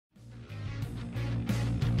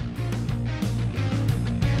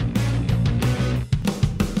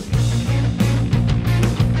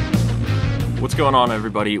going on,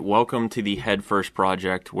 everybody? Welcome to the Head First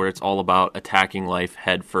Project, where it's all about attacking life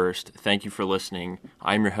head first. Thank you for listening.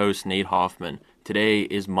 I'm your host, Nate Hoffman. Today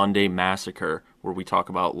is Monday Massacre, where we talk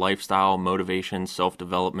about lifestyle, motivation,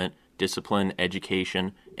 self-development, discipline,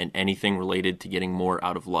 education, and anything related to getting more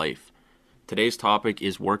out of life. Today's topic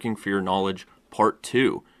is Working for Your Knowledge, Part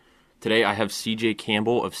 2. Today I have CJ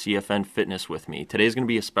Campbell of CFN Fitness with me. Today's going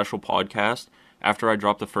to be a special podcast. After I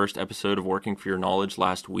dropped the first episode of Working for Your Knowledge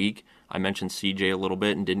last week, I mentioned CJ a little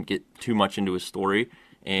bit and didn't get too much into his story,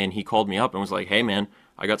 and he called me up and was like, hey man,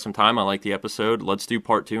 I got some time, I like the episode, let's do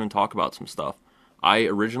part 2 and talk about some stuff. I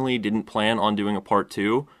originally didn't plan on doing a part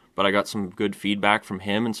 2, but I got some good feedback from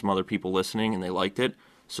him and some other people listening, and they liked it,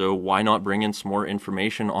 so why not bring in some more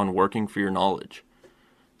information on Working for Your Knowledge?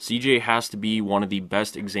 CJ has to be one of the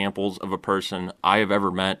best examples of a person I have ever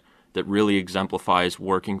met that really exemplifies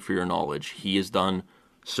working for your knowledge. He has done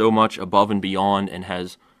so much above and beyond and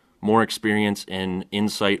has more experience and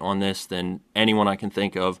insight on this than anyone I can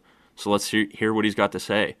think of. So let's hear what he's got to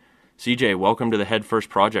say. CJ, welcome to the Head First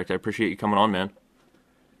Project. I appreciate you coming on, man.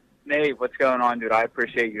 Nate, what's going on, dude? I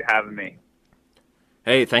appreciate you having me.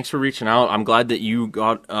 Hey, thanks for reaching out. I'm glad that you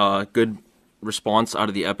got a good response out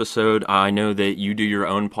of the episode. I know that you do your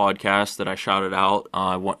own podcast that I shouted out.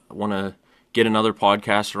 I want to get another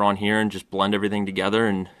podcaster on here and just blend everything together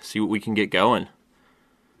and see what we can get going.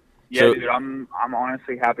 Yeah, dude, I'm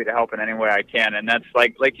honestly happy to help in any way I can, and that's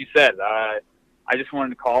like you said. I just wanted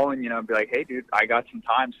to call and be like, hey, dude, I got some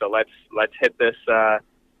time, so let's hit this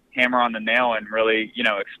hammer on the nail and really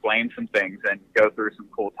explain some things and go through some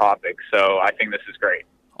cool topics. So I think this is great.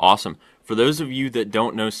 Awesome. For those of you that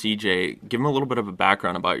don't know CJ, give him a little bit of a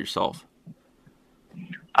background about yourself.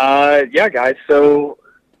 Yeah, guys. So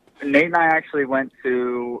Nate and I actually went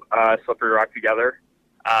to Slippery Rock together.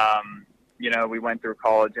 We went through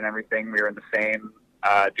college and everything. We were in the same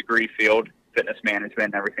degree field, fitness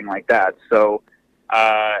management and everything like that. So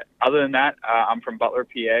other than that, I'm from Butler,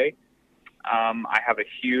 PA. I have a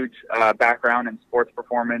huge background in sports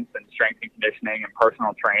performance and strength and conditioning and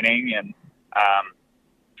personal training, and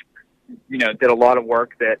did a lot of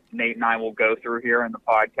work that Nate and I will go through here in the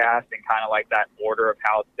podcast and kind of like that order of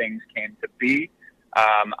how things came to be.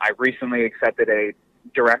 I recently accepted a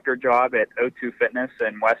director job at O2 Fitness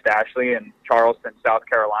in West Ashley in Charleston, South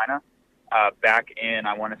Carolina, back in,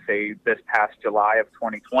 I want to say, this past July of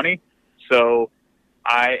 2020. So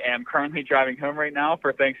I am currently driving home right now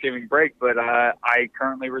for Thanksgiving break, but I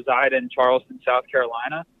currently reside in Charleston, South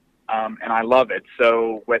Carolina, and I love it.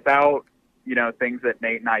 So without things that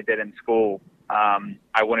Nate and I did in school,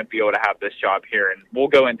 I wouldn't be able to have this job here, and we'll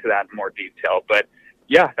go into that in more detail. But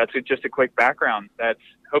yeah, that's just a quick background.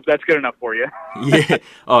 Hope that's good enough for you. Yeah.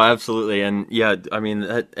 Oh, absolutely. And yeah, I mean,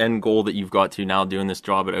 that end goal that you've got to now doing this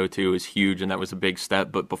job at O2 is huge, and that was a big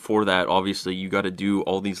step. But before that, obviously, you got to do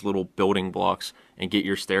all these little building blocks and get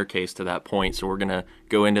your staircase to that point. So we're going to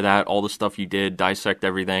go into that, all the stuff you did, dissect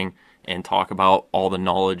everything, and talk about all the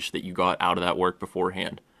knowledge that you got out of that work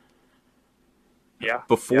beforehand. Yeah.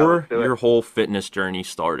 Before your whole fitness journey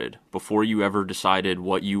started, before you ever decided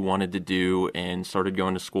what you wanted to do and started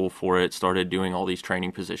going to school for it, started doing all these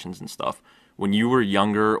training positions and stuff, when you were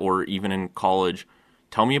younger or even in college,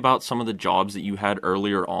 tell me about some of the jobs that you had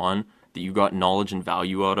earlier on that you got knowledge and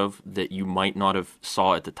value out of that you might not have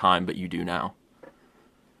saw at the time, but you do now.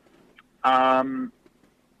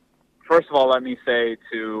 First of all, let me say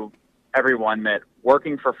to everyone that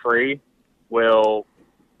working for free will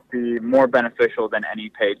be more beneficial than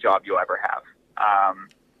any paid job you'll ever have.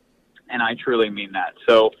 And I truly mean that.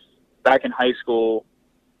 So back in high school,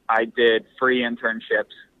 I did free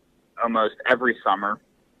internships almost every summer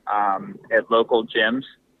at local gyms,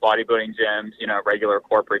 bodybuilding gyms, regular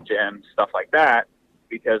corporate gyms, stuff like that,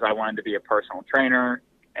 because I wanted to be a personal trainer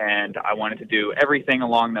and I wanted to do everything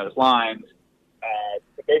along those lines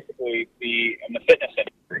to basically be in the fitness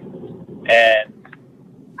industry. And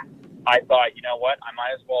I thought, you know what, I might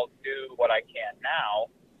as well do what I can now.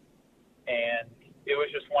 And it was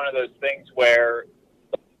just one of those things where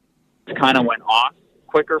it kind of went off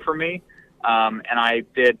quicker for me. And I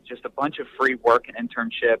did just a bunch of free work and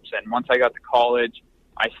internships. And once I got to college,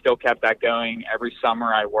 I still kept that going. Every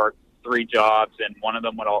summer I worked 3 jobs, and one of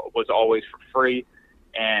them was always for free.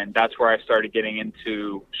 And that's where I started getting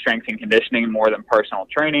into strength and conditioning more than personal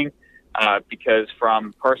training, because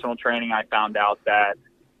from personal training I found out that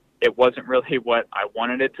it wasn't really what I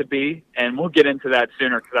wanted it to be. And we'll get into that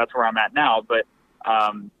sooner because that's where I'm at now. But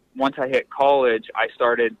once I hit college, I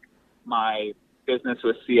started my business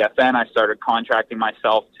with CFN. I started contracting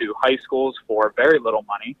myself to high schools for very little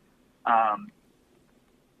money.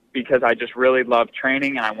 because I just really loved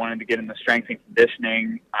training and I wanted to get into strength and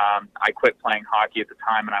conditioning. I quit playing hockey at the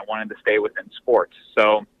time and I wanted to stay within sports.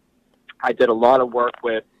 So I did a lot of work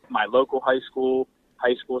with my local high schools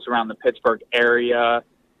around the Pittsburgh area.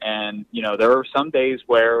 And, you know, there were some days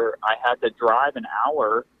where I had to drive an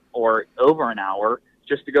hour or over an hour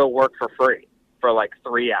just to go work for free for like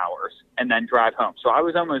 3 hours and then drive home. So I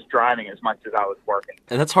was almost driving as much as I was working.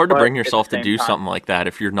 And that's hard to bring yourself to do something like that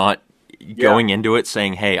if you're not going into it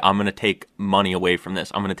saying, hey, I'm going to take money away from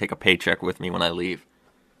this. I'm going to take a paycheck with me when I leave.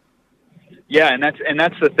 Yeah, and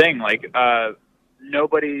that's the thing. Like, it's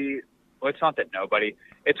not that nobody.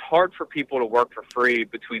 It's hard for people to work for free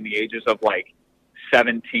between the ages of like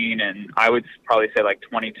 17 and I would probably say like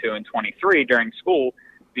 22 and 23 during school,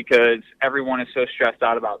 because everyone is so stressed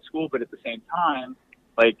out about school. But at the same time,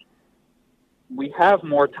 like, we have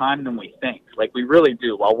more time than we think. Like, we really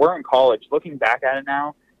do. While we're in college, looking back at it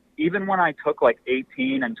now, even when I took like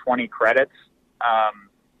 18 and 20 credits,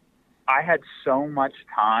 I had so much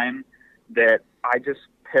time that I just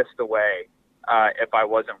pissed away if I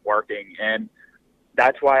wasn't working. And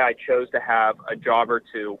that's why I chose to have a job or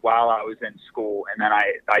two while I was in school. And then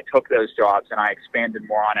I took those jobs and I expanded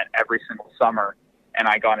more on it every single summer. And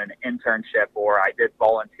I got an internship, or I did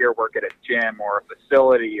volunteer work at a gym or a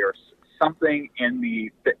facility or something in the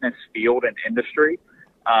fitness field and industry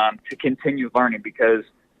to continue learning. Because,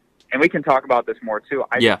 and we can talk about this more too,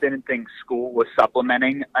 I just didn't think school was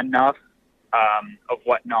supplementing enough of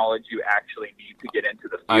what knowledge you actually need to get into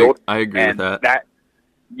the field. I agree with that.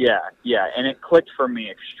 Yeah. And it clicked for me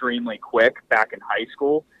extremely quick back in high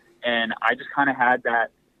school. And I just kind of had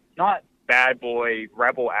that, not bad boy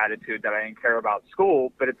rebel attitude that I didn't care about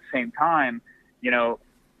school, but at the same time, you know,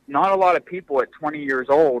 not a lot of people at 20 years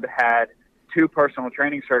old had 2 personal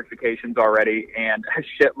training certifications already and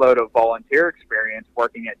a shitload of volunteer experience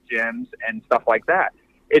working at gyms and stuff like that.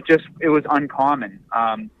 It was uncommon.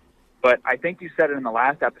 But I think you said it in the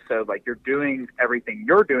last episode, like, you're doing everything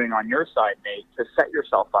you're doing on your side, Nate, to set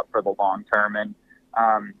yourself up for the long term. And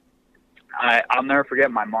I'll never forget,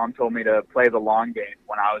 my mom told me to play the long game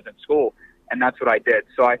when I was in school, and that's what I did.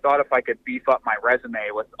 So I thought if I could beef up my resume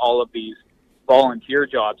with all of these volunteer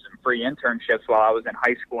jobs and free internships while I was in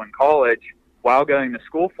high school and college while going to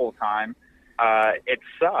school full time, it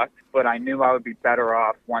sucked, but I knew I would be better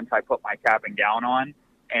off once I put my cap and gown on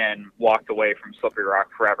and walked away from Slippery Rock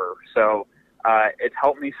forever. So it's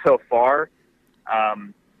helped me so far.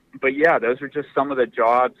 But yeah, those are just some of the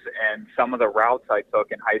jobs and some of the routes I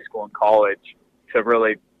took in high school and college to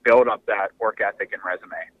really build up that work ethic and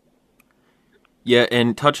resume. Yeah,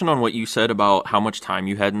 and touching on what you said about how much time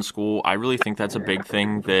you had in school, I really think that's a big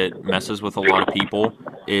thing that messes with a lot of people,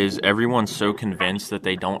 is everyone's so convinced that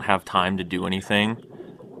they don't have time to do anything.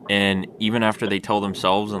 And even after they tell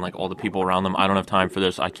themselves and like all the people around them, I don't have time for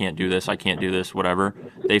this, I can't do this, whatever,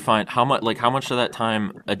 they find how much of that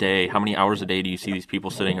time a day, how many hours a day do you see these people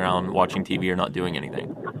sitting around watching TV or not doing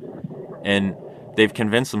anything? And they've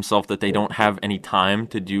convinced themselves that they don't have any time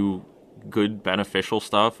to do good beneficial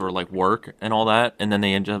stuff or like work and all that, and then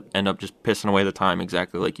they end up just pissing away the time,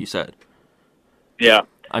 exactly like you said. Yeah.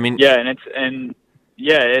 I mean, I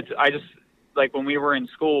just, like, when we were in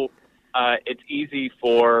school, it's easy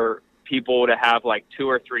for people to have like 2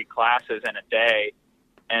 or 3 classes in a day,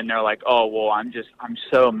 and they're like, oh, well, I'm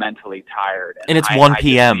so mentally tired. And it's 1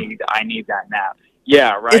 p.m. I need that nap.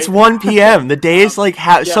 Yeah, right? It's 1 p.m. The day is like,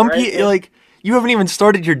 right? Like, you haven't even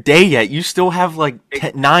started your day yet. You still have like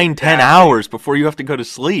 10 hours before you have to go to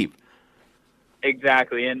sleep.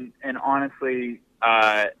 Exactly. And honestly,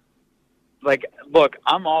 like, look,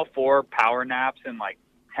 I'm all for power naps and like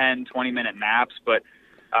 10, 20-minute naps, but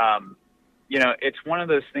you know, it's one of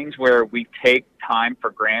those things where we take time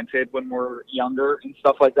for granted when we're younger and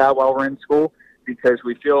stuff like that while we're in school, because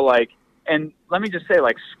we feel like, and let me just say,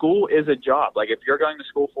 like, school is a job. Like, if you're going to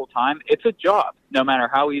school full time, it's a job, no matter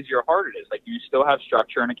how easy or hard it is. Like, you still have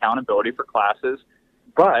structure and accountability for classes.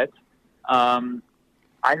 But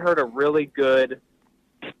I heard a really good,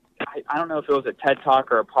 I don't know if it was a TED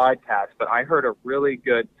Talk or a podcast, but I heard a really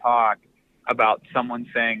good talk about someone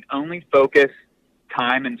saying, only focus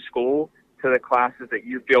time in school to the classes that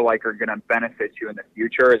you feel like are going to benefit you in the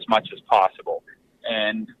future as much as possible.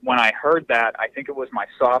 And when I heard that, I think it was my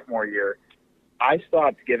sophomore year, I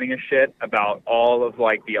stopped giving a shit about all of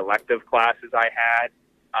like the elective classes I had.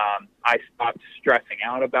 I stopped stressing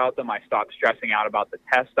out about them. I stopped stressing out about the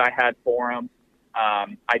tests I had for them.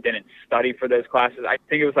 I didn't study for those classes. I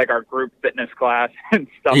think it was like our group fitness class and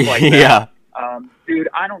stuff like that. Yeah. Dude,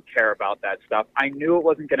 I don't care about that stuff. I knew it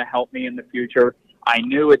wasn't going to help me in the future. I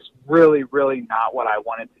knew it's really, really not what I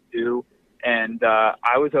wanted to do. And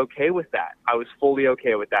I was okay with that. I was fully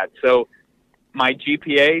okay with that. So my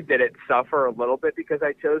GPA, did it suffer a little bit because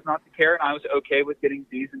I chose not to care and I was okay with getting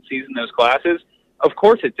D's and C's in those classes? Of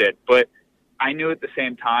course it did. But I knew at the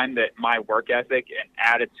same time that my work ethic and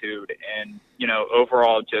attitude and,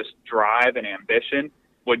 overall just drive and ambition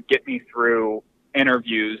would get me through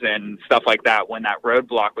interviews and stuff like that when that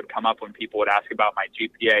roadblock would come up when people would ask about my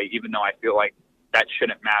GPA, even though I feel like that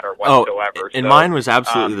shouldn't matter whatsoever. And mine was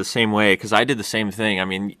absolutely the same way because I did the same thing. I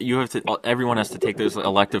mean, everyone has to take those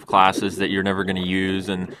elective classes that you're never going to use,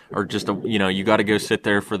 or just you got to go sit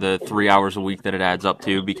there for the 3 hours a week that it adds up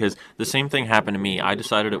to. Because the same thing happened to me. I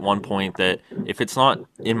decided at one point that if it's not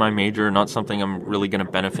in my major, not something I'm really going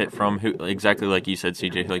to benefit from, exactly like you said,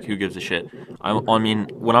 CJ, like who gives a shit? I mean,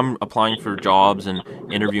 when I'm applying for jobs and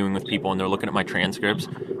interviewing with people, and they're looking at my transcripts,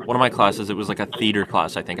 one of my classes, it was like a theater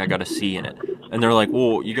class. I think I got a C in it. And they're like,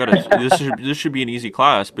 well, this should be an easy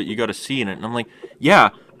class, but you got a C in it. And I'm like, yeah,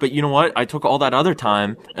 but you know what? I took all that other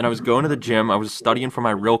time, and I was going to the gym. I was studying for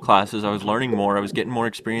my real classes. I was learning more. I was getting more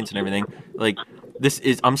experience and everything. Like,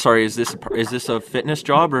 I'm sorry, is this a fitness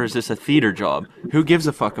job or is this a theater job? Who gives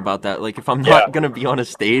a fuck about that? Like, if I'm not going to be on a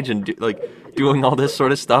stage and doing all this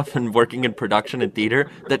sort of stuff and working in production and theater,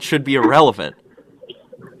 that should be irrelevant.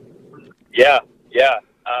 Yeah.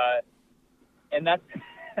 And that's...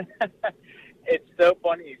 It's so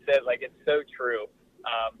funny you said, it's so true.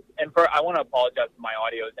 And I want to apologize if my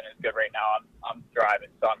audio isn't as good right now. I'm driving,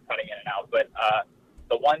 so I'm cutting in and out. But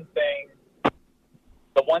the one thing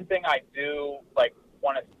I do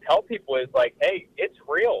want to tell people is hey, it's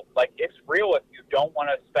real. It's real if you don't want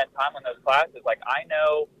to spend time on those classes. I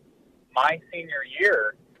know my senior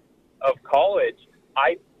year of college,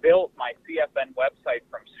 I built my CFN website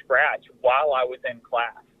from scratch while I was in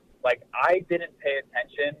class. I didn't pay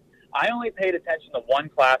attention. I only paid attention to one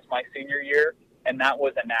class my senior year, and that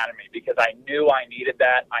was anatomy because I knew I needed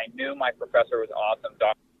that. I knew my professor was awesome,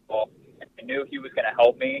 Dr. Paul, and I knew he was going to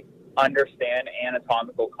help me understand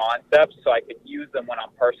anatomical concepts so I could use them when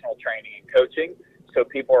I'm personal training and coaching so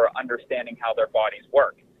people are understanding how their bodies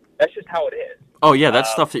work. That's just how it is. Oh, yeah, that's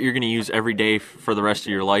stuff that you're going to use every day for the rest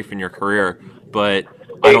of your life in your career, but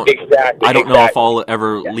I don't know if I'll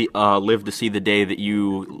ever live to see the day that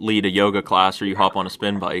you lead a yoga class or you hop on a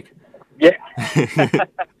spin bike. Yeah.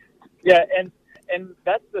 Yeah, and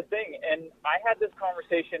that's the thing. And I had this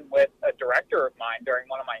conversation with a director of mine during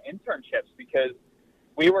one of my internships because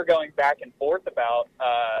we were going back and forth about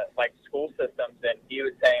school systems, and he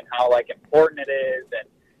was saying how important it is, and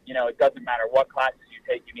it doesn't matter what classes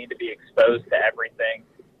you take, you need to be exposed to everything.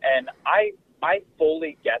 And I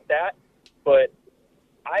fully get that, but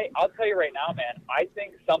I'll tell you right now, man, I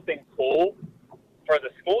think something cool for the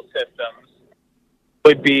school systems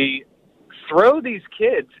would be throw these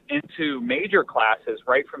kids into major classes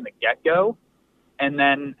right from the get-go and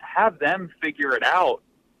then have them figure it out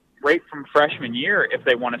right from freshman year if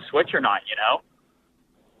they want to switch or not,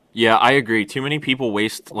 Yeah, I agree. Too many people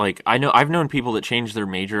waste, I've known people that change their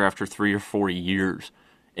major after 3 or 4 years.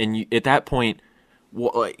 And at that point,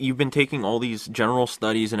 you've been taking all these general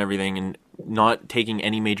studies and everything and not taking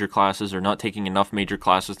any major classes or not taking enough major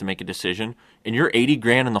classes to make a decision. And you're 80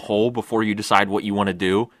 grand in the hole before you decide what you want to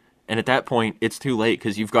do. And at that point, it's too late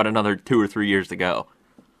because you've got another 2 or 3 years to go.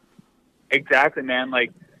 Exactly, man.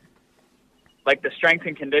 Like the strength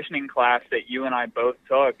and conditioning class that you and I both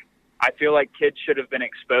took, I feel like kids should have been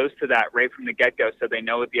exposed to that right from the get-go so they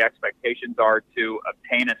know what the expectations are to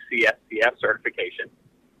obtain a CSCF certification.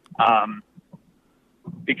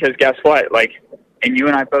 Because guess what? And you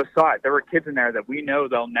and I both saw it. There were kids in there that we know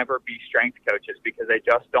they'll never be strength coaches because they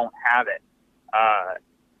just don't have it.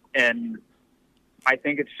 And I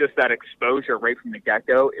think it's just that exposure right from the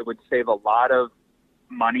get-go. It would save a lot of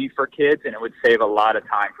money for kids, and it would save a lot of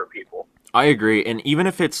time for people. I agree. And even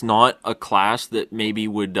if it's not a class that maybe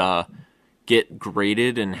would get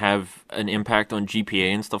graded and have an impact on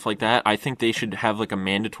GPA and stuff like that, I think they should have a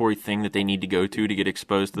mandatory thing that they need to go to get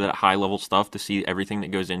exposed to that high-level stuff to see everything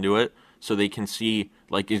that goes into it so they can see,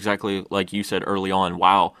 exactly like you said early on,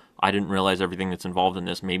 wow, I didn't realize everything that's involved in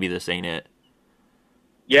this. Maybe this ain't it.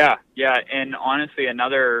 Yeah. And honestly,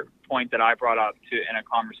 another point that I brought up in a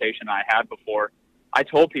conversation I had before, I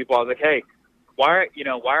told people, I was like, hey, why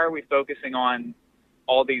are we focusing on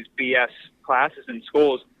all these BS classes in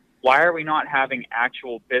schools? Why are we not having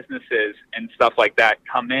actual businesses and stuff like that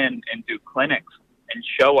come in and do clinics and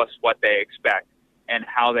show us what they expect and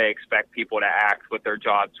how they expect people to act with their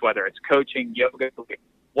jobs, whether it's coaching, yoga,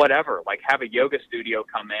 whatever. Have a yoga studio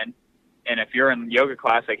come in, and if you're in yoga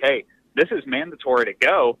class, hey, this is mandatory to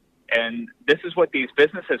go, and this is what these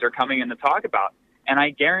businesses are coming in to talk about. And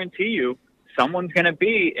I guarantee you, someone's going to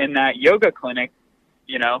be in that yoga clinic,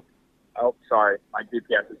 you know. Oh, sorry, my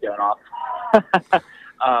GPS is going off.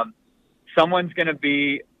 Someone's going to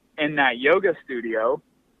be in that yoga studio,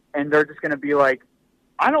 and they're just going to be like,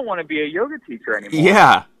 I don't want to be a yoga teacher anymore.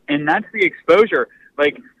 Yeah. And that's the exposure.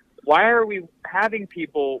 Like, why are we having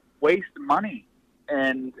people waste money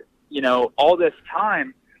and, you know, all this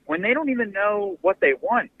time when they don't even know what they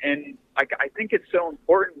want? And like, I think it's so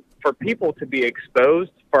important for people to be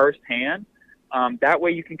exposed firsthand. That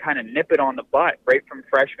way you can kind of nip it on the butt right from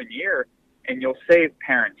freshman year, and you'll save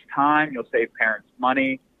parents time, you'll save parents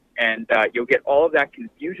money, and you'll get all of that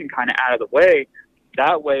confusion kind of out of the way.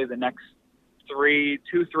 That way the next 3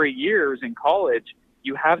 years in college,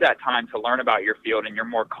 you have that time to learn about your field, and you're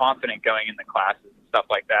more confident going into classes and stuff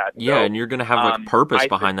like that. Yeah, so, and you're going to have like purpose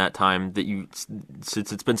behind that time that you,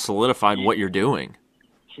 since it's been solidified what you're doing.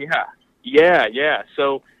 Yeah.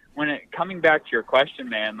 So coming back to your question,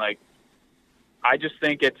 man, like, I just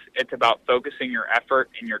think it's about focusing your effort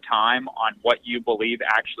and your time on what you believe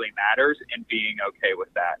actually matters and being okay with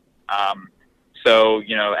that. So,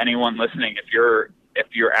 you know, anyone listening, if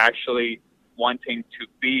you're actually wanting to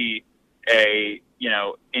be a, you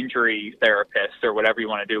know, injury therapist or whatever you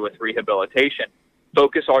want to do with rehabilitation,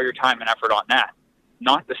 focus all your time and effort on that,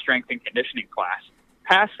 not the strength and conditioning class.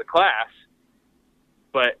 Pass the class,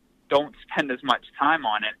 but don't spend as much time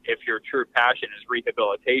on it if your true passion is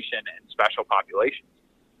rehabilitation and special populations.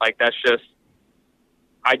 Like, that's just,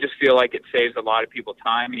 I just feel like it saves a lot of people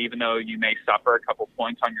time. And even though you may suffer a couple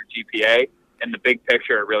points on your GPA, in the big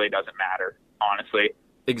picture, it really doesn't matter, honestly.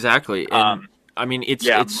 Exactly. And I mean, it's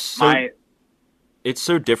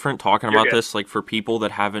so different talking about this, like, for people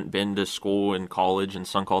that haven't been to school and college and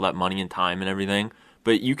sunk all that money and time and everything.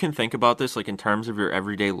 But you can think about this, like, in terms of your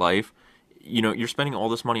everyday life. You know, you're spending all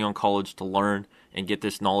this money on college to learn and get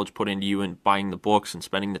this knowledge put into you, and buying the books and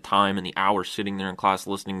spending the time and the hours sitting there in class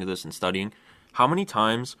listening to this and studying. How many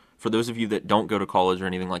times, for those of you that don't go to college or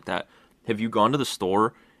anything like that, have you gone to the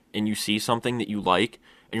store and you see something that you like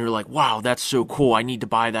and you're like, wow, that's so cool, I need to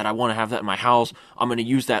buy that, I want to have that in my house, I'm going to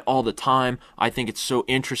use that all the time, I think it's so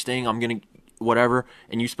interesting, I'm going to whatever,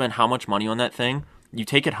 and you spend how much money on that thing? You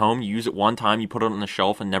take it home, you use it one time, you put it on the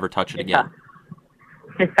shelf and never touch it again.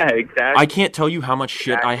 Yeah, exactly. I can't tell you how much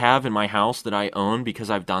shit I have in my house that I own because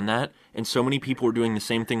I've done that, and so many people are doing the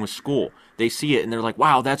same thing with school. They see it and they're like,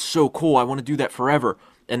 wow, that's so cool, I want to do that forever,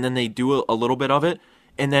 and then they do a little bit of it,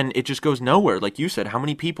 and then it just goes nowhere. Like you said, how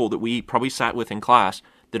many people that we probably sat with in class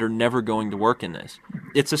that are never going to work in this?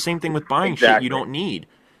 It's the same thing with buying shit you don't need.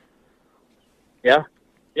 Yeah,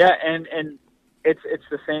 and it's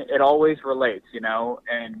the same. It always relates, you know.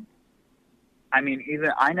 And I mean,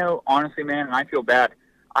 even I know, honestly, man, and I feel bad.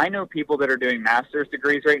 I know people that are doing master's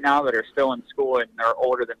degrees right now that are still in school and they're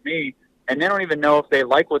older than me, and they don't even know if they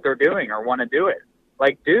like what they're doing or want to do it.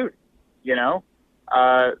 Like, dude, you know,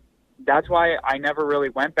 that's why I never really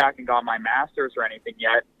went back and got my master's or anything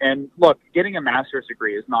yet. And look, getting a master's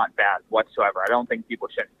degree is not bad whatsoever. I don't think people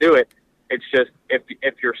shouldn't do it. It's just,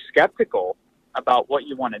 if you're skeptical about what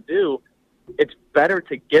you want to do, it's better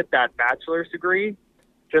to get that bachelor's degree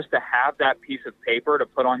just to have that piece of paper to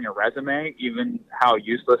put on your resume, even how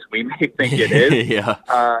useless we may think it is.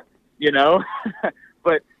 Yeah. You know,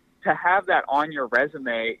 but to have that on your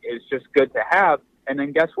resume is just good to have. And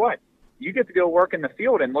then guess what? You get to go work in the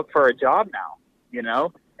field and look for a job now, you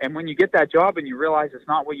know? And when you get that job and you realize it's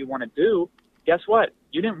not what you want to do, guess what?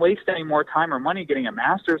 You didn't waste any more time or money getting a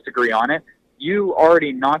master's degree on it. You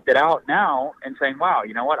already knocked it out now and saying, wow,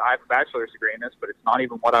 you know what? I have a bachelor's degree in this, but it's not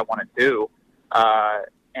even what I want to do.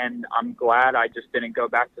 And I'm glad I just didn't go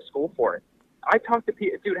back to school for it. I talk to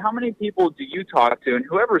people, dude, how many people do you talk to? And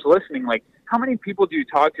whoever's listening, like, how many people do you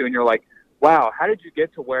talk to? And you're like, wow, how did you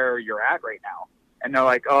get to where you're at right now? And they're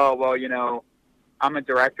like, oh, well, you know, I'm a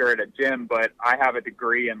director at a gym, but I have a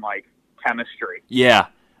degree in, like, chemistry. Yeah.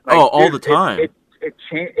 Like, all dude, the time. It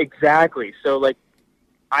changed. Exactly. So, like,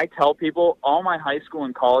 I tell people, all my high school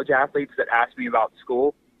and college athletes that ask me about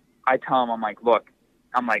school, I tell them, I'm like, look,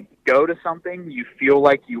 go to something you feel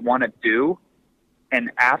like you want to do,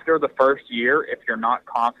 and after the first year, if you're not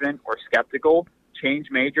confident or skeptical, change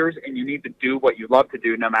majors, and you need to do what you love to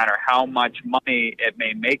do no matter how much money it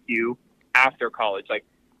may make you after college. Like,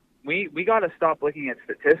 we got to stop looking at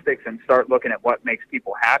statistics and start looking at what makes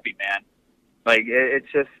people happy, man. Like,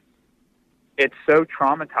 it's so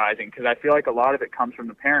traumatizing because I feel like a lot of it comes from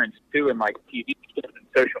the parents too, and like TV and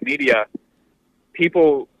social media.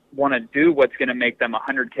 People want to do what's going to make them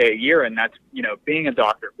 $100K a year, and that's, you know, being a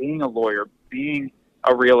doctor, being a lawyer, being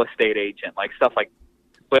a real estate agent, like stuff like.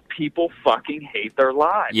 But people fucking hate their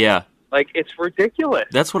lives. Yeah. Like, it's ridiculous.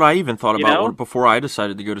 That's what I even thought You about know? before I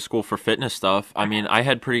decided to go to school for fitness stuff. I mean, I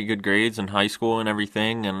had pretty good grades in high school and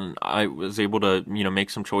everything, and I was able to, make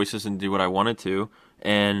some choices and do what I wanted to.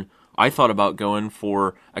 And I thought about going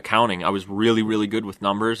for accounting. I was really, really good with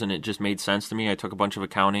numbers, and it just made sense to me. I took a bunch of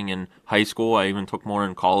accounting in high school. I even took more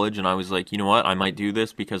in college, and I was like, you know what? I might do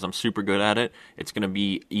this because I'm super good at it. It's going to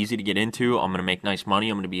be easy to get into. I'm going to make nice money.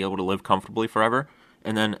 I'm going to be able to live comfortably forever.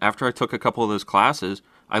 And then after I took a couple of those classes,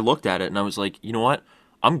 I looked at it and I was like, you know what?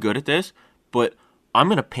 I'm good at this, but I'm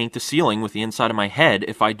going to paint the ceiling with the inside of my head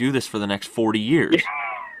if I do this for the next 40 years.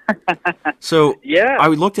 So Yeah. I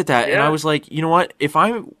looked at that and I Yeah. was like, you know what? If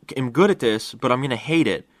I am good at this, but I'm going to hate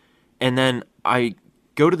it, and then I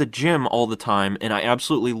go to the gym all the time and I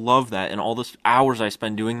absolutely love that, and all the hours I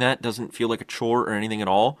spend doing that doesn't feel like a chore or anything at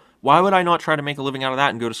all, why would I not try to make a living out of that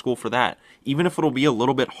and go to school for that? Even if it'll be a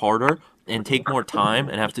little bit harder and take more time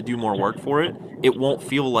and have to do more work for it, it won't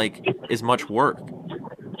feel like as much work.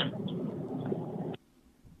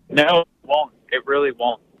 No, it won't. It really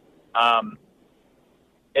won't. Um,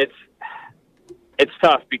 it's it's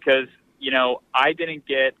tough because, I didn't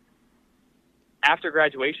get after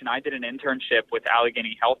graduation. I did an internship with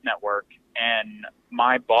Allegheny Health Network, and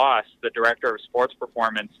my boss, the director of sports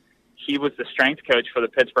performance, he was the strength coach for the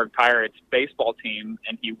Pittsburgh Pirates baseball team,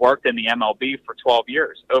 and he worked in the MLB for 12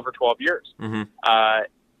 years, over 12 years. Mm-hmm.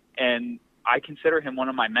 And I consider him one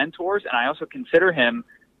of my mentors, and I also consider him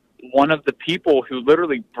one of the people who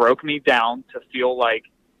literally broke me down to feel like,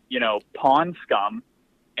 pawn scum,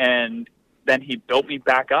 and then he built me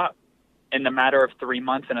back up in the matter of 3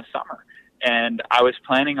 months in a summer. And I was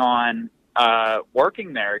planning on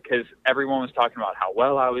working there because everyone was talking about how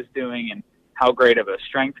well I was doing and how great of a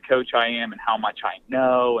strength coach I am and how much I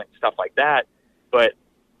know and stuff like that. But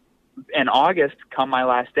in August, come my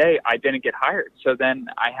last day, I didn't get hired. So then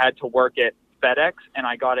I had to work at FedEx, and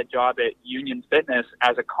I got a job at Union Fitness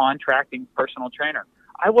as a contracting personal trainer.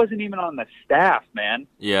 I wasn't even on the staff, man.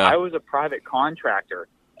 Yeah. I was a private contractor,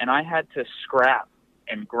 and I had to scrap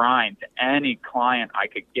and grind to any client I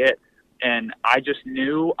could get. And I just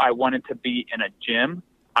knew I wanted to be in a gym.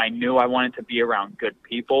 I knew I wanted to be around good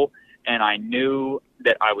people, and I knew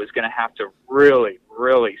that I was going to have to really,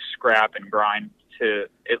 really scrap and grind to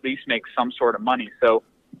at least make some sort of money. So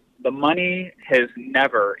the money has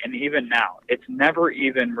never, and even now, it's never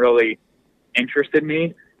even really interested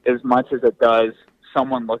me as much as it does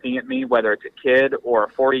someone looking at me, whether it's a kid or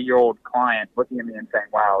a 40-year-old client looking at me and saying,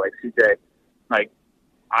 wow, like, CJ, like,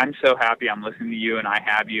 I'm so happy I'm listening to you and I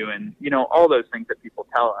have you, and, all those things that people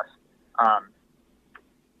tell us.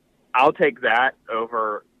 I'll take that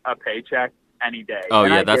over a paycheck any day. Oh,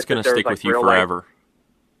 and yeah, that's going to stick with you forever.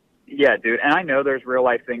 Yeah, dude. And I know there's real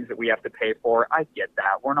life things that we have to pay for. I get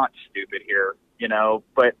that. We're not stupid here,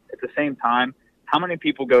 but at the same time, how many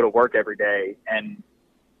people go to work every day and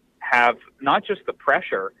have not just the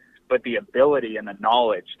pressure, but the ability and the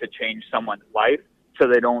knowledge to change someone's life so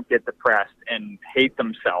they don't get depressed and hate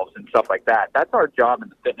themselves and stuff like that? That's our job in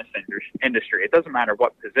the fitness industry. It doesn't matter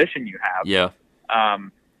what position you have. Yeah.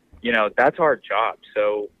 That's our job.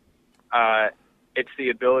 So, it's the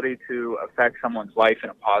ability to affect someone's life in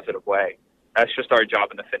a positive way. That's just our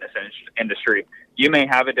job in the fitness industry. You may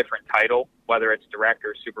have a different title, whether it's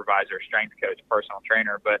director, supervisor, strength coach, personal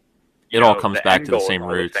trainer, but it all comes back to the same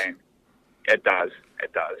roots. It does.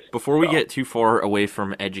 It does. Before we get too far away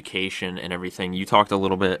from education and everything, you talked a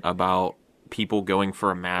little bit about people going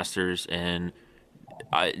for a master's and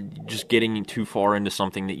just getting too far into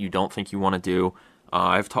something that you don't think you want to do.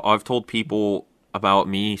 I've told people about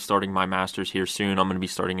me starting my master's here soon. I'm going to be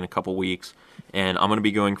starting in a couple weeks, and I'm going to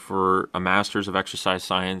be going for a master's of exercise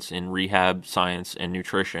science in rehab science and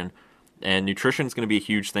nutrition. And nutrition is going to be a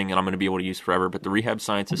huge thing that I'm going to be able to use forever, but the rehab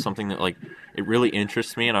science is something that, like, it really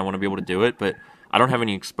interests me, and I want to be able to do it, but I don't have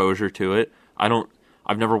any exposure to it.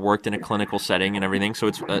 I've never worked in a clinical setting and everything,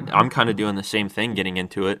 so I'm kind of doing the same thing getting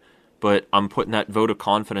into it, but I'm putting that vote of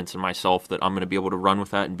confidence in myself that I'm going to be able to run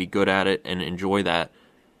with that and be good at it and enjoy that.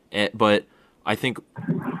 But I think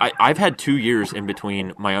I've had 2 years in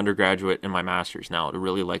between my undergraduate and my master's now to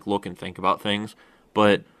really, like, look and think about things.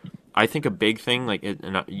 But I think a big thing,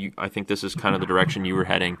 I think this is kind of the direction you were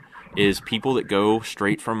heading, is people that go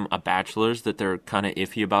straight from a bachelor's that they're kind of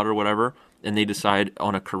iffy about or whatever, and they decide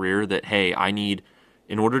on a career that, hey,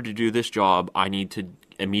 in order to do this job, I need to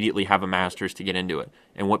immediately have a master's to get into it.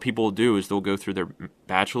 And what people will do is they'll go through their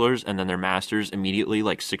bachelor's and then their master's immediately,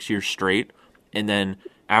 like 6 years straight, and then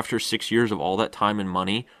after 6 years of all that time and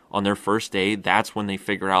money, on their first day, that's when they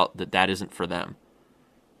figure out that isn't for them.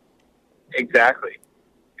 Exactly.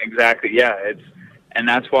 Yeah. And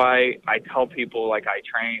that's why I tell people, like, I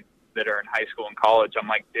train that are in high school and college, I'm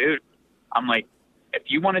like, dude, I'm like, if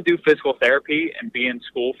you want to do physical therapy and be in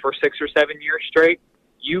school for 6 or 7 years straight,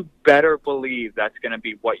 you better believe that's going to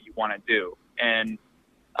be what you want to do. And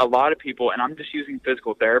a lot of people, and I'm just using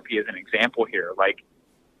physical therapy as an example here, like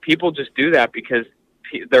people just do that because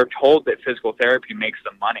they're told that physical therapy makes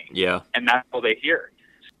them money. Yeah. And that's all they hear.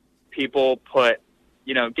 People put,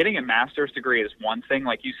 getting a master's degree is one thing.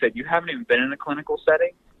 Like you said, you haven't even been in a clinical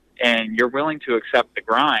setting, and you're willing to accept the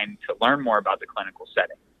grind to learn more about the clinical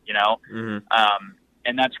setting,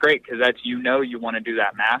 and that's great because that's, you want to do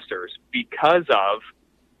that master's because of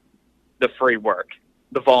the free work,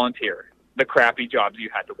 the volunteer, the crappy jobs you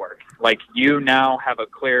had to work. Like you now have a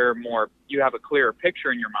clearer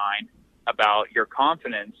picture in your mind about your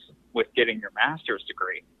confidence with getting your master's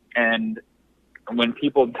degree. And when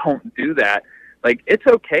people don't do that, like it's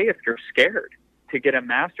okay if you're scared to get a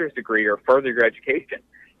master's degree or further your education.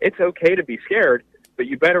 It's okay to be scared, but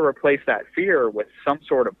you better replace that fear with some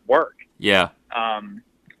sort of work. Yeah.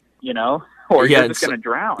 Or you're just going to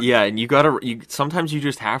drown. Yeah, and sometimes you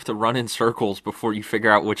just have to run in circles before you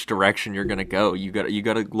figure out which direction you're going to go. You got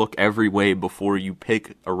to look every way before you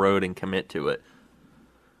pick a road and commit to it.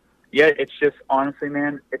 Yeah, it's just, honestly,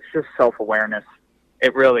 man, it's just self-awareness.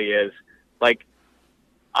 It really is. Like,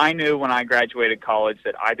 I knew when I graduated college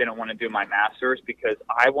that I didn't want to do my master's because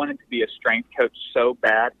I wanted to be a strength coach so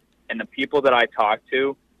bad. And the people that I talked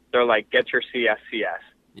to, they're like, get your CSCS.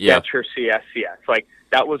 Yeah. Get your CSCS. Like,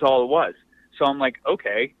 that was all it was. So I'm like,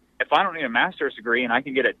 okay, if I don't need a master's degree and I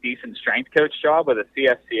can get a decent strength coach job with a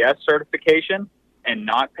CSCS certification and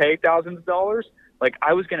not pay thousands of dollars, like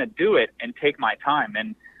I was going to do it and take my time.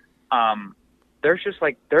 And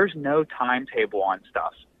there's no timetable on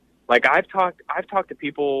stuff. Like I've talked to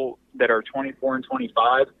people that are 24 and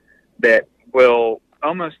 25 that will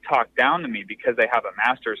almost talk down to me because they have a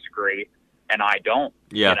master's degree and I don't,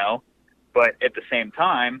 but at the same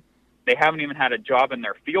time, they haven't even had a job in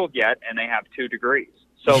their field yet and they have 2 degrees.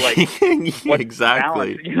 So like,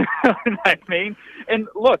 exactly. Balance, you know what I mean? And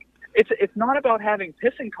look, it's not about having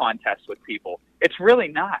pissing contests with people. It's really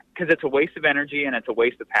not, because it's a waste of energy and it's a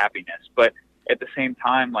waste of happiness. But at the same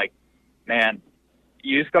time, like, man,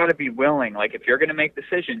 you just got to be willing. Like, if you're going to make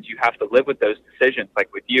decisions, you have to live with those decisions.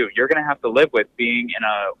 Like with you, you're going to have to live with being in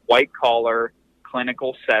a white-collar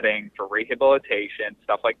clinical setting for rehabilitation,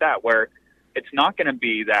 stuff like that, where it's not going to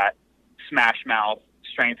be that smash mouth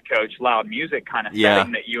strength coach, loud music kind of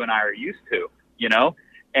setting that you and I are used to,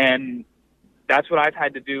 And that's what I've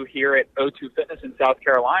had to do here at O2 Fitness in South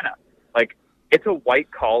Carolina. Like, it's a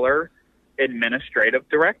white-collar administrative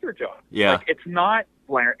director job. Yeah. Like, it's not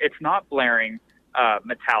blaring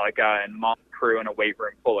Metallica and Motley Crue in a weight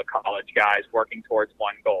room full of college guys working towards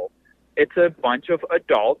one goal. It's a bunch of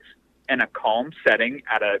adults in a calm setting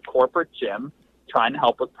at a corporate gym trying to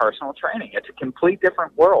help with personal training. It's a complete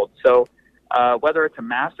different world. So whether it's a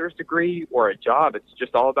master's degree or a job, it's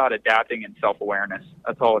just all about adapting and self-awareness.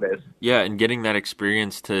 That's all it is. Yeah, and getting that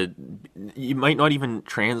experience you might not even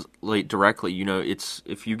translate directly. It's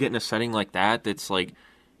if you get in a setting like that that's like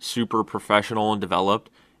super professional and developed,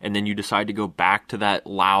 and then you decide to go back to that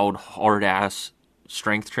loud, hard-ass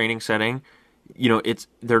strength training setting,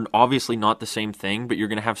 they're obviously not the same thing, but you're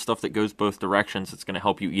going to have stuff that goes both directions that's going to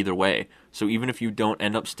help you either way. So even if you don't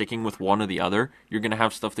end up sticking with one or the other, you're going to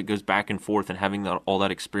have stuff that goes back and forth, and having all that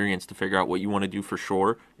experience to figure out what you want to do for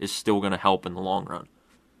sure is still going to help in the long run.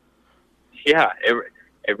 Yeah,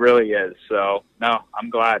 it really is. So, no, I'm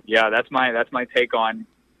glad. Yeah, that's my take on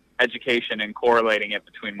education and correlating it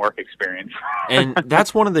between work experience. And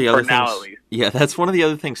that's one of the other things. Now, at least. Yeah, that's one of the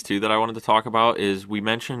other things too that I wanted to talk about is we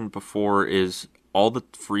mentioned before is all the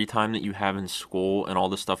free time that you have in school and all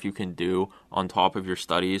the stuff you can do on top of your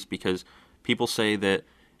studies, because people say that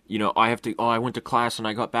I went to class and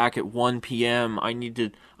I got back at 1 p.m. I need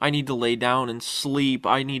to lay down and sleep.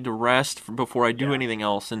 I need to rest before I do anything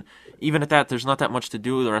else. And even at that, there's not that much to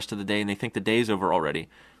do the rest of the day, and they think the day's over already.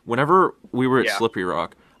 Whenever we were at Slippery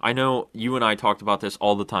Rock, I know you and I talked about this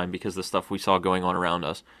all the time because the stuff we saw going on around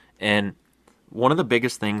us. And one of the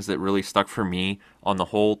biggest things that really stuck for me on the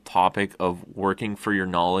whole topic of working for your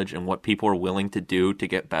knowledge and what people are willing to do to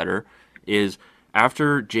get better is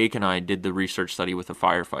after Jake and I did the research study with the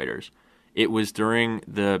firefighters, it was during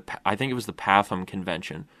I think it was the PAFM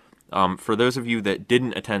convention. For those of you that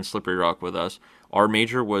didn't attend Slippery Rock with us, our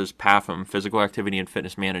major was PAFM, Physical Activity and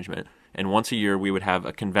Fitness Management. And once a year we would have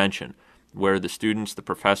a convention where the students, the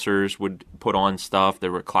professors would put on stuff.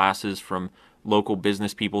 There were classes from local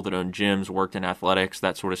business people that owned gyms, worked in athletics,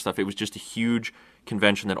 that sort of stuff. It was just a huge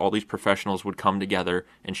convention that all these professionals would come together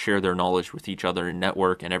and share their knowledge with each other and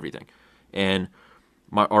network and everything. And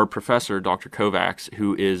our professor, Dr. Kovacs,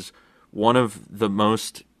 who is one of the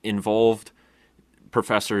most involved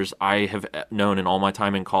professors I have known in all my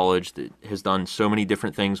time in college that has done so many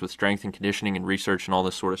different things with strength and conditioning and research and all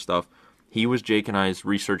this sort of stuff. He was Jake and I's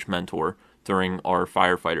research mentor during our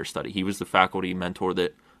firefighter study. He was the faculty mentor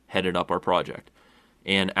that headed up our project.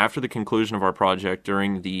 And after the conclusion of our project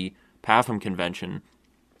during the PAFM convention,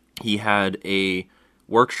 he had a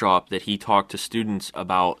workshop that he talked to students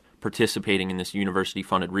about participating in this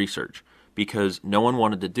university-funded research because no one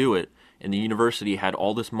wanted to do it. And the university had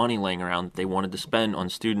all this money laying around that they wanted to spend on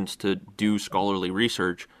students to do scholarly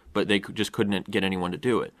research, but they just couldn't get anyone to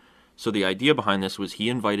do it. So the idea behind this was he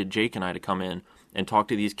invited Jake and I to come in and talk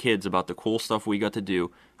to these kids about the cool stuff we got to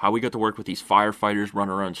do, how we got to work with these firefighters, run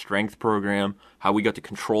our own strength program, how we got to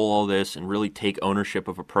control all this and really take ownership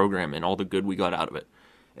of a program and all the good we got out of it.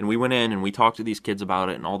 And we went in and we talked to these kids about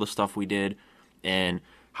it and all the stuff we did and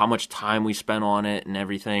how much time we spent on it and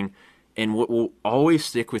everything. And what will always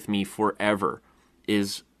stick with me forever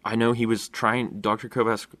is I know he was trying, Dr.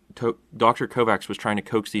 Kovacs was trying to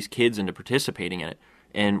coax these kids into participating in it.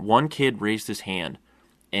 And one kid raised his hand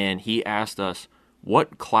and he asked us,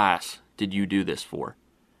 "What class did you do this for?"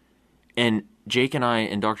 And Jake and I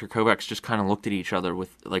and Dr. Kovacs just kind of looked at each other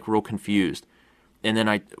with like real confused. And then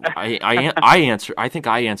I think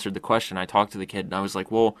I answered the question. I talked to the kid and I was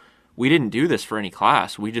like, "Well, we didn't do this for any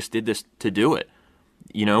class. We just did this to do it.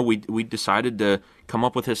 You know, we decided to come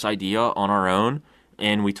up with this idea on our own,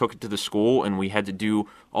 and we took it to the school, and we had to do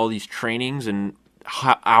all these trainings and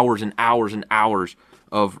hours and hours and hours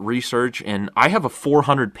of research. And I have a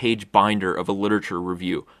 400-page binder of a literature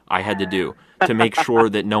review I had to do to make sure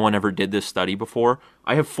that no one ever did this study before.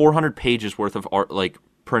 I have 400 pages worth of art, like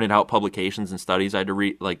printed out publications and studies I had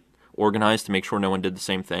to organize to make sure no one did the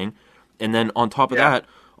same thing. And then on top of that,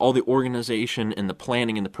 all the organization and the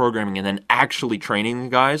planning and the programming and then actually training the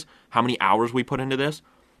guys, how many hours we put into this.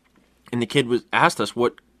 And the kid asked us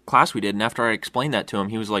what class we did, and after I explained that to him,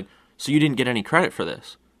 he was like, "So you didn't get any credit for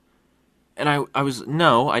this?" And I was,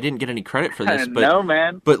 "No, I didn't get any credit for this, but no,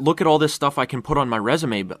 man. But look at all this stuff I can put on my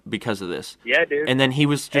resume because of this." Yeah, dude. And then he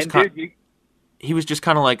was just he was just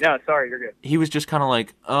kind of like, "No, sorry, you're good." He was just kind of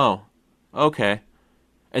like, "Oh, okay."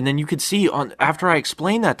 And then you could see after I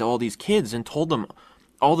explained that to all these kids and told them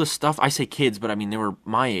all this stuff, I say kids, but I mean they were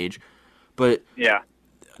my age, but yeah,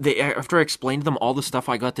 after I explained to them all the stuff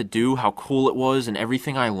I got to do, how cool it was, and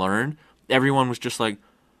everything I learned, everyone was just like,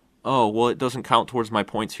 "Oh, well, it doesn't count towards my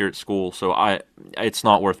points here at school, so it's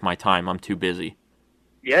not worth my time. I'm too busy."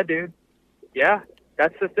 Yeah, dude. Yeah,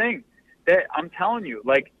 that's the thing. That I'm telling you,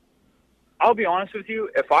 like, I'll be honest with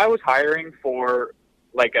you. If I was hiring for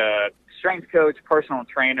like a strength coach, personal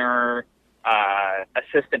trainer,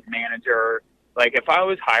 assistant manager, like if I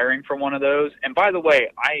was hiring for one of those, and by the way,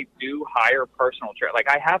 I do hire personal trainers. Like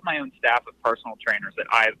I have my own staff of personal trainers that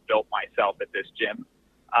I've built myself at this gym.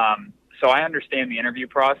 So I understand the interview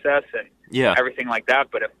process and everything like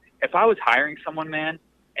that. But if I was hiring someone, man,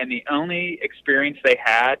 and the only experience they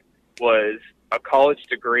had was a college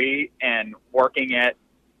degree and working at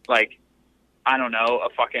like, I don't know, a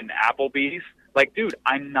fucking Applebee's, like, dude,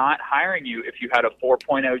 I'm not hiring you if you had a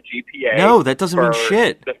 4.0 GPA. No, that doesn't mean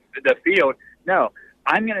shit. The field. No,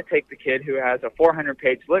 I'm going to take the kid who has a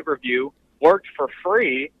 400-page lit review, worked for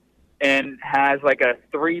free, and has like a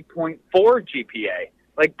 3.4 GPA.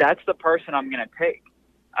 Like, that's the person I'm going to take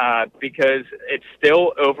because it's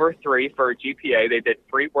still over 3 for a GPA. They did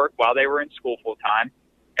free work while they were in school full time,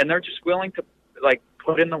 and they're just willing to, like,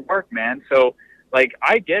 put in the work, man. So, like,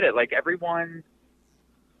 I get it. Like, everyone,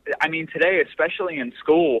 I mean, today, especially in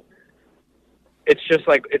school, it's just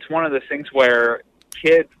like, it's one of those things where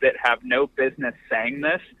kids that have no business saying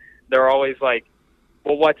this, they're always like,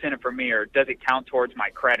 "Well, what's in it for me?" Or "Does it count towards my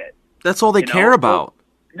credit?" That's all they care about.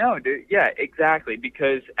 Well, no, dude. Yeah, exactly.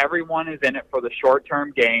 Because everyone is in it for the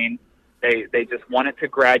short-term gain. They just want it to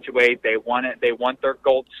graduate. They want it. They want their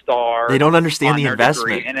gold star. They don't understand the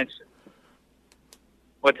investment. Degree, and it's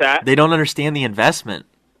what's that? They don't understand the investment.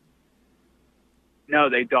 No,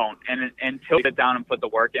 they don't. And until you sit down and put the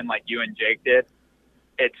work in, like you and Jake did,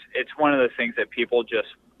 it's one of those things that people just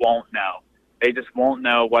won't know. They just won't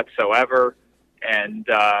know whatsoever. And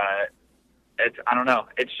I don't know.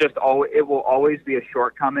 It's just it will always be a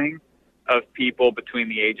shortcoming of people between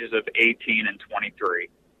the ages of 18 and 23.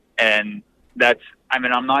 And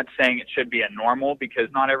I'm not saying it should be a normal because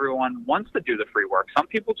not everyone wants to do the free work. Some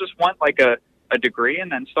people just want like a degree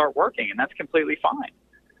and then start working, and that's completely fine.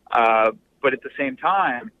 But at the same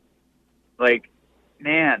time, like,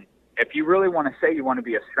 man, if you really want to say you want to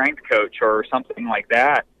be a strength coach or something like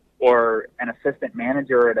that, or an assistant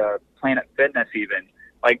manager at a Planet Fitness even,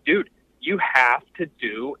 like, dude, you have to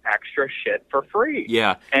do extra shit for free.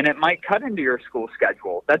 Yeah. And it might cut into your school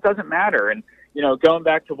schedule. That doesn't matter. And, you know, going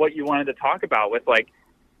back to what you wanted to talk about with, like,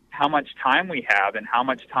 how much time we have and how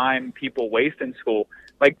much time people waste in school.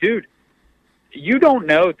 Like, dude, you don't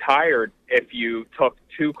know tired if you took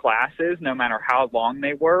 2 classes, no matter how long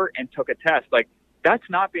they were, and took a test. Like, that's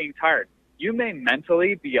not being tired. You may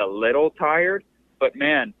mentally be a little tired, but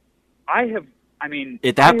man,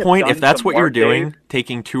 at that point, if that's what you're doing, days,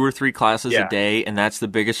 taking 2 or 3 classes a day, and that's the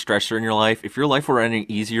biggest stressor in your life, if your life were any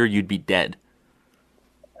easier, you'd be dead.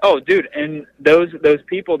 Oh, dude, and those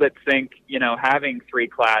people that think, you know, having 3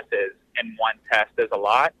 classes and 1 test is a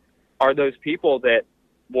lot are those people that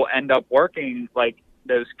will end up working like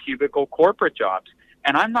those cubicle corporate jobs.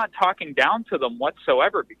 And I'm not talking down to them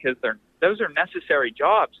whatsoever, because those are necessary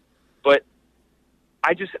jobs. But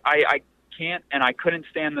I can't, and I couldn't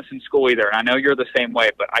stand this in school either. And I know you're the same way,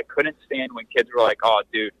 but I couldn't stand when kids were like, "Oh,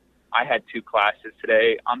 dude, I had 2 classes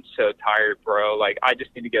today. I'm so tired, bro. Like, I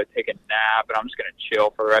just need to go take a nap, and I'm just going to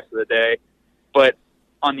chill for the rest of the day." But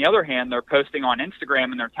on the other hand, they're posting on Instagram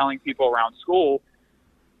and they're telling people around school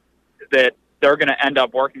that they're going to end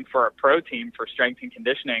up working for a pro team for strength and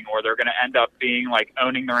conditioning, or they're going to end up being like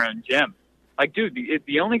owning their own gym. Like, dude,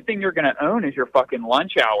 the only thing you're going to own is your fucking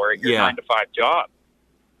lunch hour at your 9-to-5 job.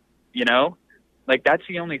 You know, like, that's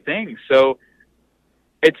the only thing. So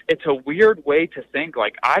it's a weird way to think.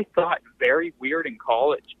 Like, I thought very weird in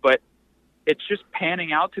college, but it's just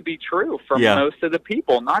panning out to be true for most of the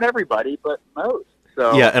people. Not everybody, but most.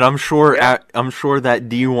 So yeah, and I'm sure that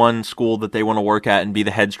D1 school that they want to work at and be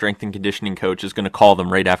the head strength and conditioning coach is going to call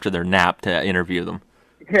them right after their nap to interview them.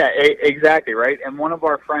 Yeah, exactly, right? And one of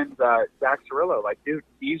our friends, Zach Cirillo, like, dude,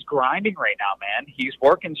 he's grinding right now, man. He's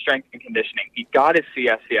working strength and conditioning. He got his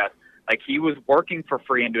CSCS. Like, he was working for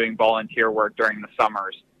free and doing volunteer work during the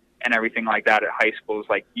summers and everything like that at high schools,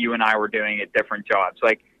 like you and I were doing at different jobs.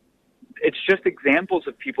 Like, it's just examples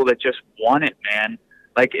of people that just want it, man.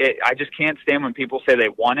 Like, I just can't stand when people say they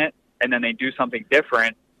want it and then they do something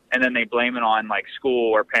different and then they blame it on, like,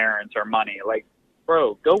 school or parents or money. Like,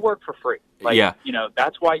 bro, go work for free. Like, you know,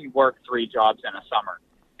 that's why you work 3 jobs in a summer.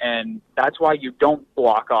 And that's why you don't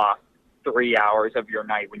block off 3 hours of your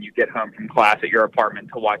night when you get home from class at your apartment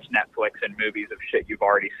to watch Netflix and movies of shit you've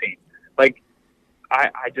already seen. Like,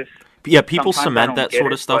 I just... Yeah, people cement that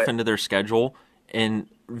sort of stuff into their schedule and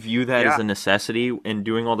view that as a necessity, and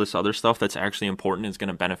doing all this other stuff that's actually important is going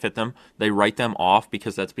to benefit them. They write them off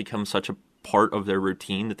because that's become such a part of their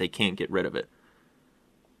routine that they can't get rid of it.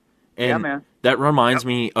 And man. That reminds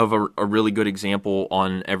me of a really good example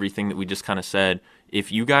on everything that we just kind of said.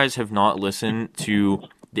 If you guys have not listened to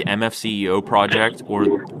the MFCEO project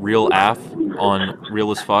or Real AF on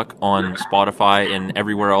Real as Fuck on Spotify and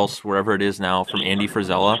everywhere else, wherever it is now, from Andy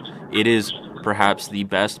Frizella, it is perhaps the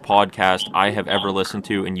best podcast I have ever listened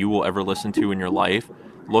to and you will ever listen to in your life.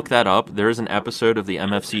 Look that up. There is an episode of the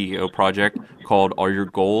MFCEO project called Are Your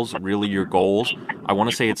Goals Really Your Goals? I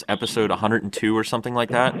want to say it's episode 102 or something like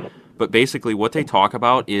that. But basically what they talk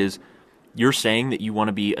about is, you're saying that you want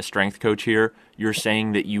to be a strength coach here. You're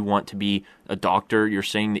saying that you want to be a doctor. You're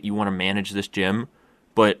saying that you want to manage this gym.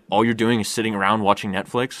 But all you're doing is sitting around watching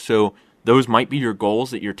Netflix. So those might be your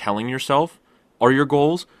goals that you're telling yourself are your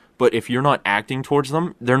goals. But if you're not acting towards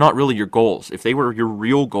them, they're not really your goals. If they were your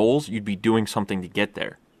real goals, you'd be doing something to get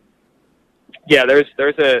there. Yeah, there's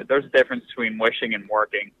a difference between wishing and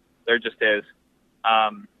working. There just is.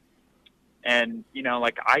 And, you know,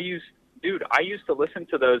 like, I used to listen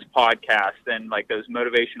to those podcasts and, like, those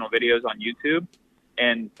motivational videos on YouTube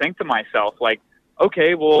and think to myself, like,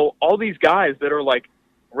 okay, well, all these guys that are, like,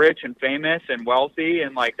 rich and famous and wealthy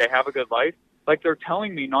and, like, they have a good life, like, they're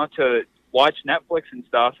telling me not to watch Netflix and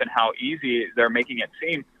stuff and how easy they're making it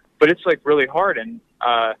seem, but it's, like, really hard. And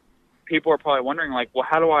people are probably wondering, like, well,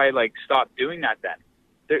 how do I, like, stop doing that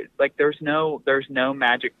then? There's no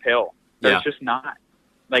magic pill. There's just not.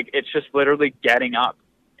 Like, it's just literally getting up.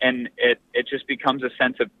 And it just becomes a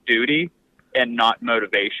sense of duty and not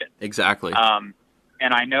motivation. Exactly.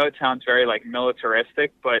 And I know it sounds very, like,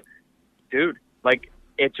 militaristic, but, dude, like,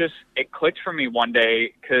 it clicked for me one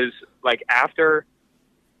day because, like, after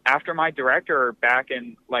my director back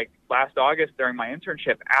in, like, last August during my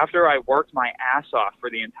internship, after I worked my ass off for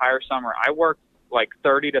the entire summer, I worked, like,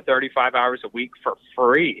 30 to 35 hours a week for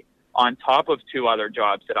free on top of 2 other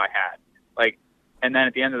jobs that I had. Like, and then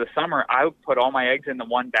at the end of the summer, I would put all my eggs in the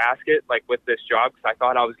one basket, like, with this job, because I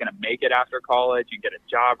thought I was going to make it after college and get a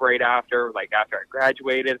job right after, like, after I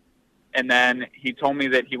graduated. And then he told me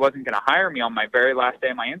that he wasn't going to hire me on my very last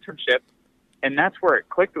day of my internship. And that's where it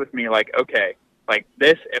clicked with me, like, okay, like,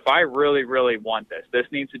 this, if I really, really want this, this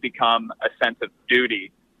needs to become a sense of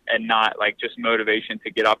duty and not like just motivation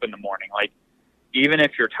to get up in the morning. Like, even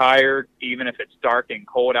if you're tired, even if it's dark and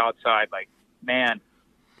cold outside, like, man,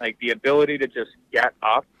 like the ability to just get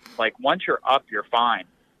up, like once you're up, you're fine.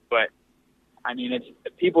 But I mean,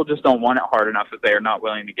 people just don't want it hard enough if they are not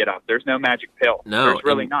willing to get up. There's no magic pill. No, there's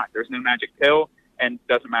really not. There's no magic pill. And it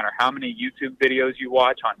doesn't matter how many YouTube videos you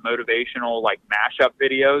watch on motivational, like mashup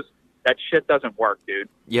videos, that shit doesn't work, dude.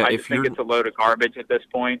 Yeah, I just think it's a load of garbage at this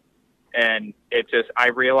point. And I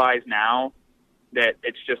realize now that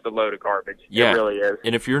it's just a load of garbage. Yeah. It really is.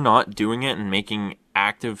 And if you're not doing it and making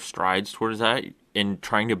active strides towards that and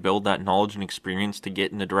trying to build that knowledge and experience to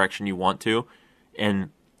get in the direction you want to, and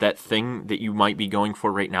that thing that you might be going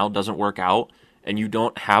for right now doesn't work out, and you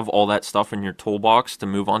don't have all that stuff in your toolbox to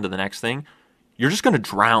move on to the next thing, you're just going to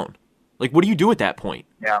drown. Like, what do you do at that point?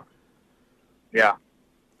 Yeah. Yeah.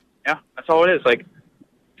 Yeah, that's all it is. Like,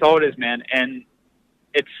 that's all it is, man. And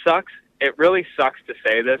it sucks. It really sucks to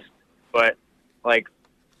say this, but, like,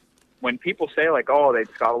 when people say, like, oh, they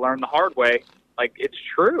just got to learn the hard way, like, it's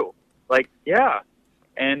true. Like, yeah.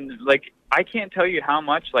 And, like, I can't tell you how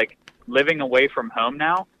much, like, living away from home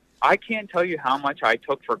now, I can't tell you how much I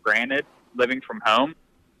took for granted living from home,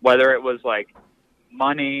 whether it was, like,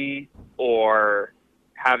 money or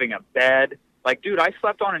having a bed. Like, dude, I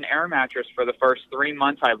slept on an air mattress for the first 3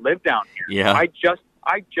 months I lived down here. Yeah. I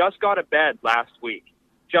just got a bed last week.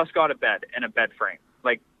 Just got a bed and a bed frame.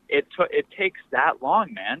 Like, it takes that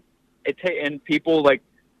long, man. And people, like,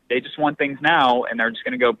 they just want things now, and they're just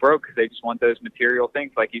going to go broke because they just want those material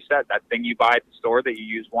things. Like you said, that thing you buy at the store that you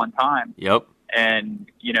use one time. Yep. And,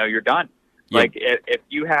 you know, you're done. Yep. Like, if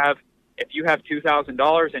you have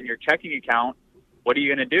 $2,000 in your checking account, what are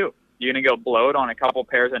you going to do? You're going to go blow it on a couple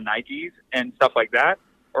pairs of Nikes and stuff like that?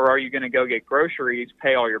 Or are you going to go get groceries,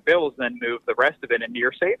 pay all your bills, then move the rest of it into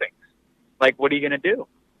your savings? Like, what are you going to do?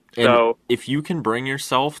 And so if you can bring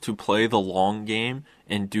yourself to play the long game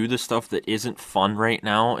and do the stuff that isn't fun right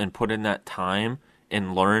now and put in that time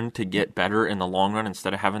and learn to get better in the long run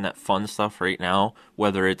instead of having that fun stuff right now,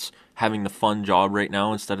 whether it's having the fun job right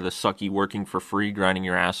now instead of the sucky working for free, grinding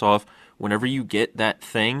your ass off, whenever you get that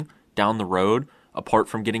thing down the road, apart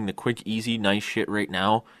from getting the quick, easy, nice shit right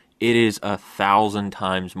now, it is 1,000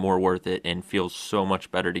 times more worth it and feels so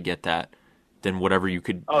much better to get that than whatever you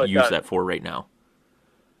could use that for right now.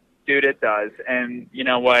 Dude, it does. And you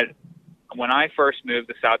know what? When I first moved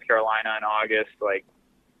to South Carolina in August, like,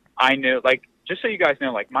 I knew, like, just so you guys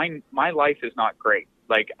know, like, my life is not great.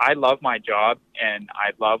 Like, I love my job and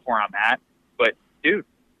I love where I'm at. But, dude,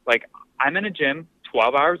 like, I'm in a gym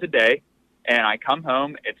 12 hours a day, and I come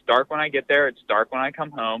home. It's dark when I get there. It's dark when I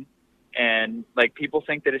come home. And, like, people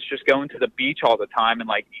think that it's just going to the beach all the time and,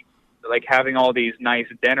 like having all these nice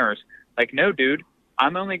dinners. Like, no, dude,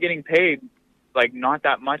 I'm only getting paid, like, not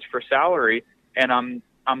that much for salary, and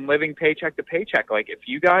I'm living paycheck to paycheck. Like, if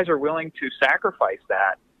you guys are willing to sacrifice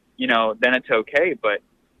that, you know, then it's okay. But,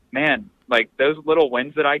 man, like, those little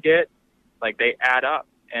wins that I get, like, they add up,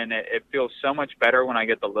 and it feels so much better when I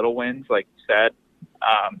get the little wins, like you said,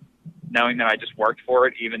 knowing that I just worked for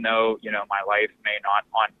it, even though, you know, my life may not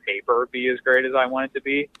on paper be as great as I want it to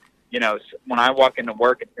be. You know, when I walk into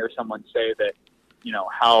work and hear someone say that, you know,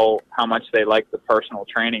 how much they like the personal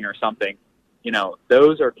training or something, you know,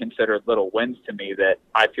 those are considered little wins to me that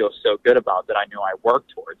I feel so good about that I knew I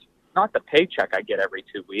worked towards. Not the paycheck I get every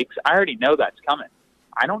 2 weeks. I already know that's coming.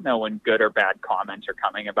 I don't know when good or bad comments are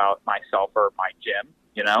coming about myself or my gym,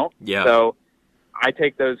 you know? Yeah. So I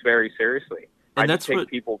take those very seriously. And I take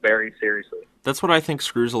people very seriously. That's what I think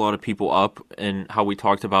screws a lot of people up, and how we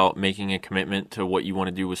talked about making a commitment to what you want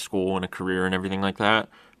to do with school and a career and everything like that.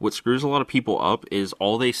 What screws a lot of people up is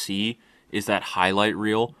all they see is that highlight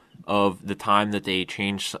reel of the time that they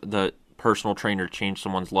changed, the personal trainer changed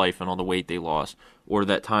someone's life and all the weight they lost, or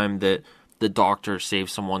that time that the doctor saved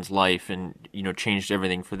someone's life and, you know, changed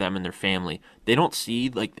everything for them and their family. They don't see,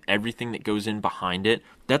 like, everything that goes in behind it.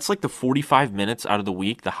 That's like the 45 minutes out of the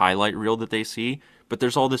week, the highlight reel that they see. But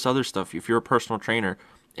there's all this other stuff. If you're a personal trainer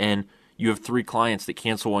and you have 3 clients that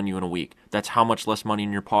cancel on you in a week, that's how much less money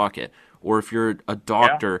in your pocket. Or if you're a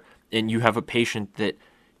doctor and you have a patient that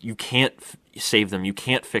you can't save them, you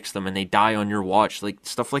can't fix them, and they die on your watch, like,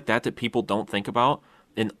 stuff like that people don't think about,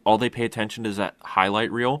 and all they pay attention to is that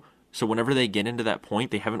highlight reel. So whenever they get into that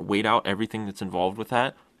point, they haven't weighed out everything that's involved with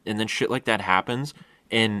that, and then shit like that happens,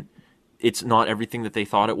 and it's not everything that they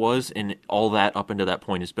thought it was, and all that up until that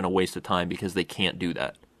point has been a waste of time because they can't do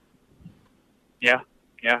that. Yeah,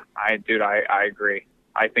 I agree.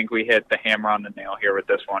 I think we hit the hammer on the nail here with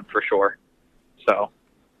this one for sure. So,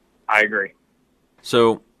 I agree.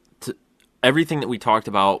 So, everything that we talked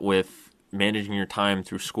about with managing your time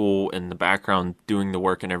through school and the background doing the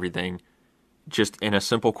work and everything. Just in a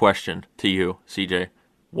simple question to you, CJ,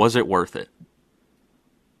 was it worth it?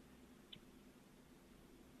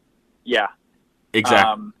 Yeah.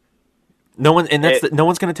 Exactly. No one's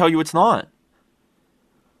going to tell you it's not.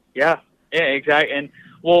 Yeah, exactly. And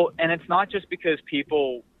it's not just because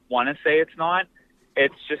people want to say it's not.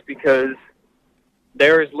 It's just because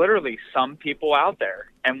there is literally some people out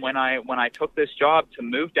there. And when I took this job to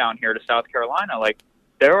move down here to South Carolina, like,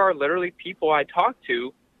 there are literally people I talked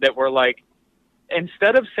to that were like,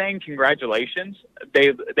 instead of saying congratulations,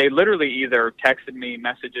 they literally either texted me,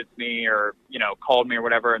 messaged me, or, called me or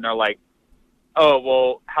whatever, and they're like, oh,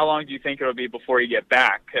 well, how long do you think it'll be before you get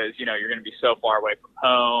back? Because, you're going to be so far away from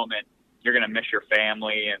home and you're going to miss your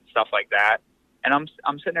family and stuff like that. And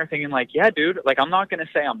I'm sitting there thinking, like, yeah, dude, like, I'm not going to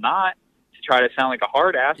say I'm not to try to sound like a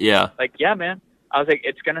hard ass. Yeah. Like, yeah, man. I was like,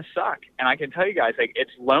 it's going to suck. And I can tell you guys, like,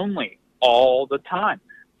 it's lonely all the time.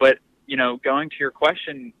 But, going to your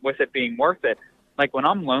question with it being worth it, like, when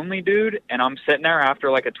I'm lonely, dude, and I'm sitting there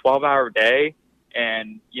after like a 12-hour day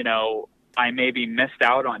and, I maybe missed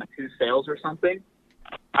out on 2 sales or something,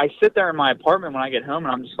 I sit there in my apartment when I get home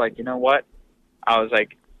and I'm just like, you know what? I was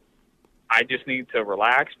like, I just need to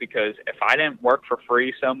relax, because if I didn't work for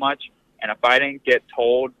free so much, and if I didn't get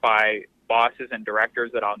told by bosses and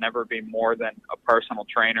directors that I'll never be more than a personal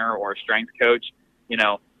trainer or a strength coach,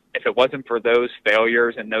 if it wasn't for those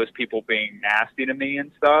failures and those people being nasty to me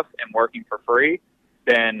and stuff and working for free,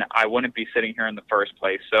 then I wouldn't be sitting here in the first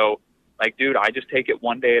place. So, like, dude, I just take it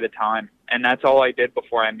one day at a time. And that's all I did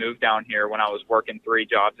before I moved down here when I was working 3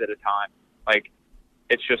 jobs at a time. Like,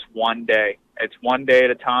 it's just one day. It's one day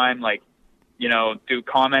at a time. Like, do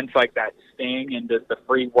comments like that sting, and does the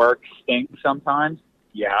free work stink sometimes?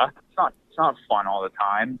 Yeah. It's not fun all the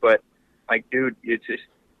time, but, like, dude, it's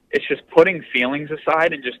just putting feelings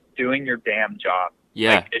aside and just doing your damn job.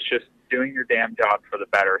 Yeah. Like, it's just doing your damn job for the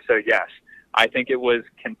better. So yes, I think it was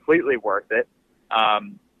completely worth it.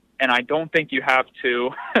 And I don't think you have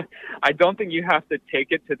to, I don't think you have to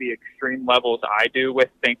take it to the extreme levels I do with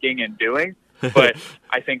thinking and doing, but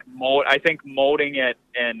I think molding it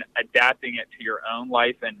and adapting it to your own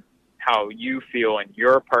life and how you feel and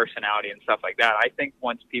your personality and stuff like that. I think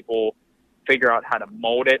once people figure out how to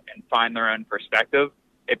mold it and find their own perspective,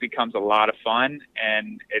 it becomes a lot of fun,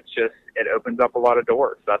 and it opens up a lot of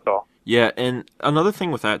doors. That's all. Yeah. And another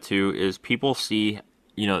thing with that too is people see,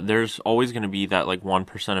 there's always going to be that like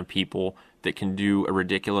 1% of people that can do a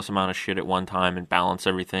ridiculous amount of shit at one time and balance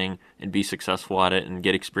everything and be successful at it and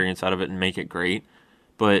get experience out of it and make it great.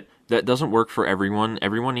 But that doesn't work for everyone.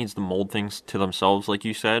 Everyone needs to mold things to themselves, like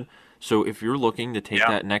you said. So if you're looking to take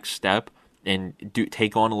that next step and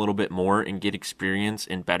take on a little bit more and get experience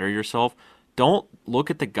and better yourself, don't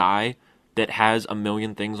look at the guy that has a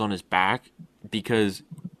million things on his back, because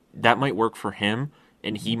that might work for him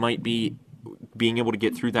and he might be being able to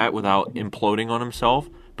get through that without imploding on himself,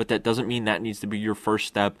 but that doesn't mean that needs to be your first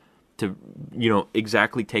step to,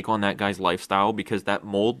 exactly take on that guy's lifestyle, because that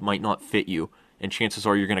mold might not fit you, and chances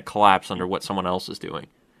are you're going to collapse under what someone else is doing.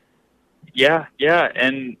 Yeah,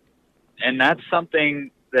 and that's something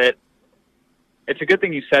that, it's a good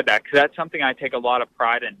thing you said that, because that's something I take a lot of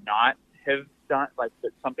pride in not have done, like,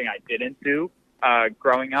 that's something I didn't do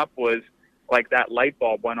growing up, was like that light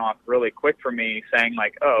bulb went off really quick for me, saying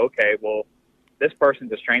like, oh, okay, well, this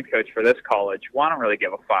person's a strength coach for this college. Well, I don't really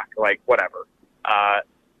give a fuck. Like, whatever.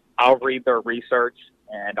 I'll read their research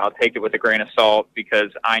and I'll take it with a grain of salt,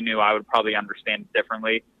 because I knew I would probably understand it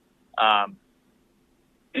differently. And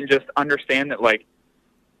just understand that, like,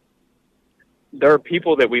 there are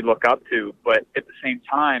people that we look up to, but at the same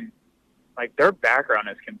time, like, their background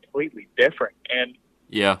is completely different. And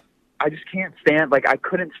yeah, I just can't stand, like, I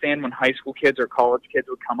couldn't stand when high school kids or college kids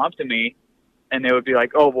would come up to me and they would be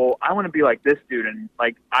like, oh, well, I want to be like this dude. And,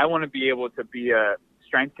 like, I want to be able to be a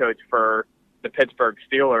strength coach for the Pittsburgh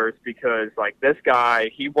Steelers because, like, this guy,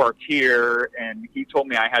 he worked here and he told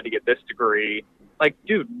me I had to get this degree. Like,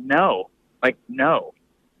 dude, no. Like, no.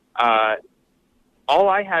 All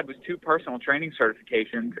I had was 2 personal training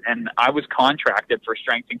certifications, and I was contracted for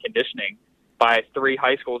strength and conditioning by 3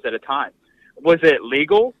 high schools at a time. Was it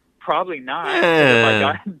legal? Probably not.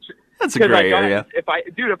 That's a gray area. If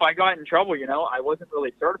I got in trouble, I wasn't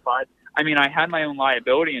really certified. I mean, I had my own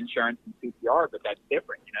liability insurance and CPR, but that's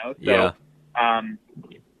different, So,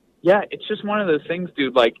 it's just one of those things,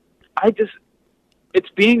 dude. Like, it's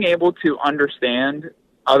being able to understand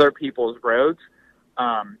other people's roads,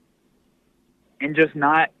 and just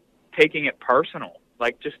not taking it personal.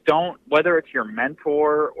 Like, just don't, whether it's your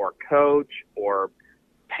mentor or coach or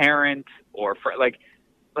parent or friend, like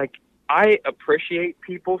I appreciate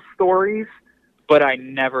people's stories, but I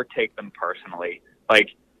never take them personally. Like,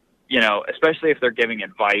 especially if they're giving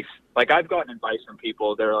advice. Like, I've gotten advice from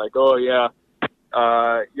people. They're like, oh, yeah,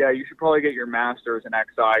 you should probably get your master's in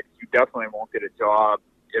XI. You definitely won't get a job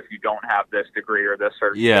if you don't have this degree or this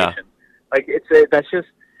certification. Yeah. Like, that's just,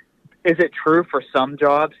 is it true for some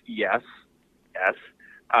jobs? Yes.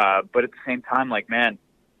 But at the same time, like, man,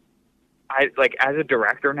 as a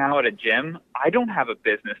director now at a gym, I don't have a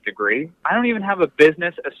business degree. I don't even have a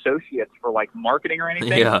business associates for like marketing or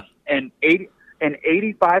anything. Yeah. And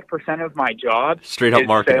 85% of my job straight up is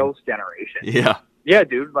marketing. Sales generation. Yeah. Yeah,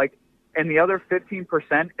 dude. Like, and the other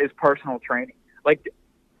 15% is personal training. Like,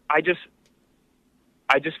 I just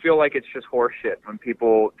feel like it's just horseshit when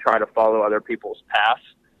people try to follow other people's paths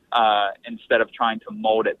instead of trying to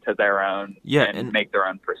mold it to their own and make their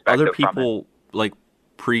own perspective. Other people like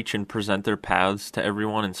preach and present their paths to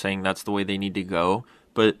everyone and saying that's the way they need to go,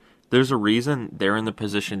 but there's a reason they're in the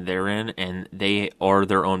position they're in, and they are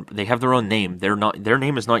their own. They have their own name. Their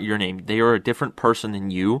name is not your name. They are a different person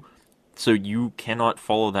than you, so you cannot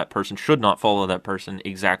follow that person. Should not follow that person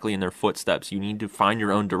exactly in their footsteps. You need to find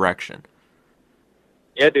your own direction.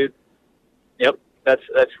 Yeah, dude. Yep, that's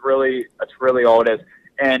really all it is.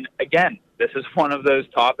 And again, this is one of those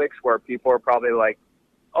topics where people are probably like,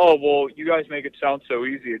 oh, well, you guys make it sound so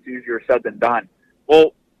easy. It's easier said than done.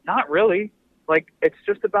 Well, not really. Like, it's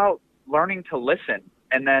just about learning to listen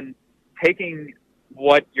and then taking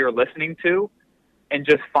what you're listening to and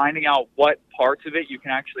just finding out what parts of it you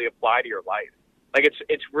can actually apply to your life. Like,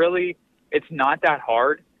 it's not that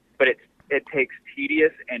hard, but it takes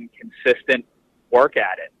tedious and consistent work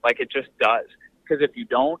at it. Like, it just does. Because if you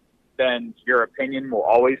don't, then your opinion will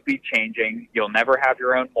always be changing. You'll never have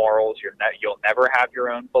your own morals. You'll never have your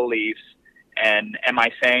own beliefs. And am I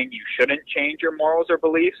saying you shouldn't change your morals or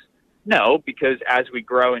beliefs? No, because as we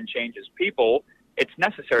grow and change as people, it's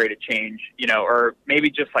necessary to change, or maybe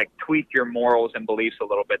just like tweak your morals and beliefs a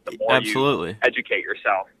little bit the more you educate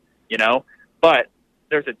yourself, But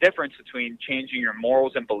there's a difference between changing your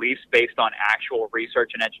morals and beliefs based on actual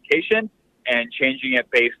research and education and changing it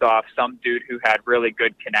based off some dude who had really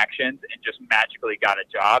good connections and just magically got a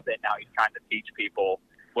job, and now he's trying to teach people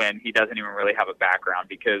when he doesn't even really have a background,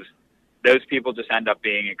 because those people just end up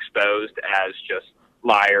being exposed as just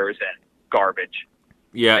liars and garbage.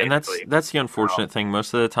 Yeah, basically. And that's the unfortunate thing.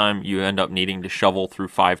 Most of the time, you end up needing to shovel through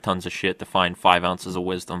 5 tons of shit to find 5 ounces of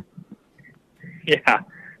wisdom. Yeah,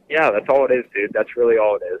 that's all it is, dude. That's really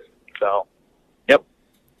all it is. So, yep.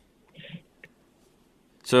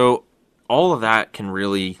 So, all of that can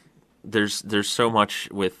really, there's so much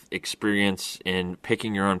with experience in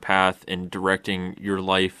picking your own path and directing your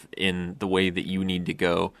life in the way that you need to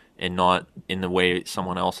go and not in the way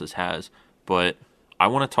someone else's has. But I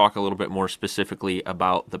want to talk a little bit more specifically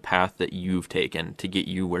about the path that you've taken to get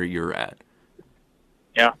you where you're at.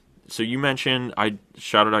 Yeah. So you mentioned, I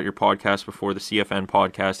shouted out your podcast before, the CFN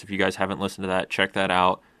podcast. If you guys haven't listened to that, check that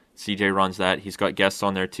out. CJ runs that. He's got guests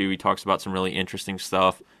on there too. He talks about some really interesting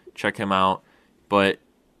stuff. Check him out. But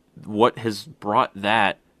what has brought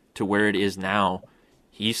that to where it is now,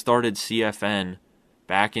 he started CFN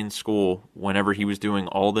back in school whenever he was doing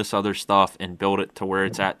all this other stuff and built it to where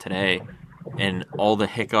it's at today. And all the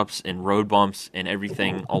hiccups and road bumps and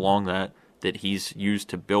everything along that he's used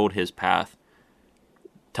to build his path.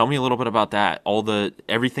 Tell me a little bit about that.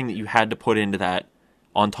 Everything that you had to put into that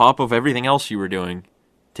on top of everything else you were doing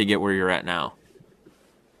to get where you're at now.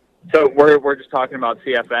 So we're just talking about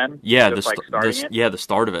CFN? Yeah, the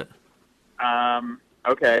start of it.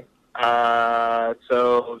 Okay.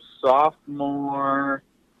 So sophomore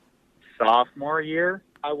year,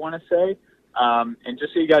 I want to say. And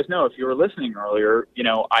just so you guys know, if you were listening earlier,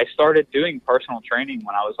 I started doing personal training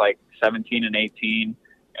when I was like 17 and 18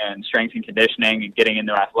 and strength and conditioning and getting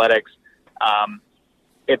into athletics.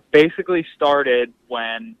 It basically started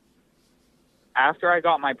after I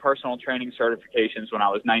got my personal training certifications when I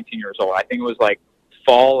was 19 years old. I think it was like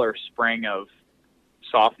fall or spring of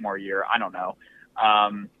sophomore year. I don't know.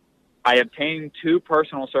 I obtained 2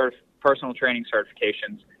 personal training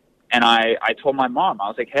certifications, and I told my mom, I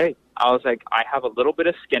was like, hey, I have a little bit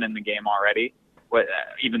of skin in the game already,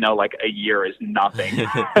 even though like a year is nothing.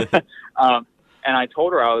 And I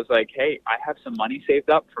told her, I was like, hey, I have some money saved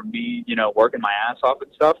up from me, working my ass off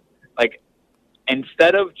and stuff. Like,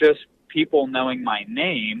 instead of just people knowing my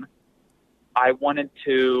name, I wanted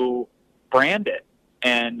to brand it.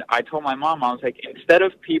 And I told my mom, I was like, instead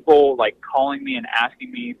of people like calling me and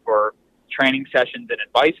asking me for training sessions and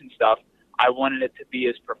advice and stuff, I wanted it to be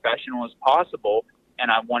as professional as possible, and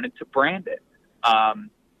I wanted to brand it.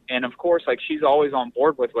 And of course, like, she's always on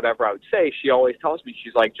board with whatever I would say. She always tells me,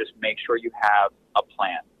 she's like, just make sure you have a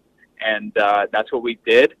plan. And that's what we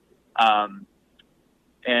did.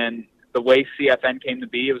 And the way CFN came to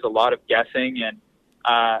be, it was a lot of guessing. And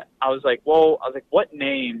I was like, what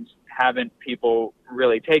names haven't people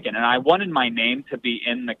really taken? And I wanted my name to be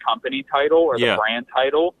in the company title or the brand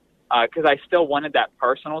title, because I still wanted that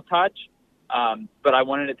personal touch, but I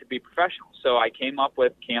wanted it to be professional. So I came up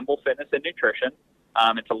with Campbell Fitness and Nutrition.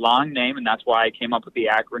 It's a long name, and that's why I came up with the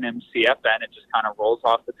acronym CFN. It just kind of rolls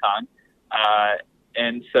off the tongue.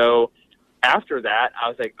 And so after that, I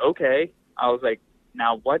was like, okay. I was like,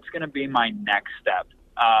 now what's going to be my next step?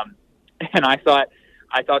 And I thought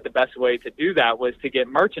the best way to do that was to get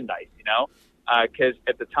merchandise, because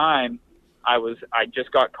at the time I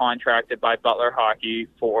just got contracted by Butler Hockey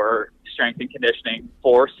for strength and conditioning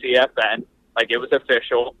for CFN. Like, it was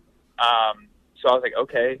official. So I was like,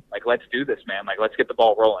 okay, like, let's do this, man. Like, let's get the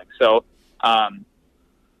ball rolling. So I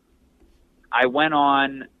went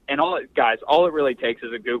on, and all it really takes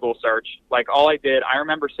is a Google search. Like, all I did, I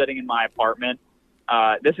remember sitting in my apartment.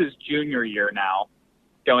 This is junior year now,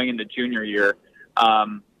 going into junior year.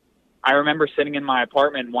 I remember sitting in my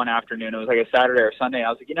apartment one afternoon. It was like a Saturday or Sunday. I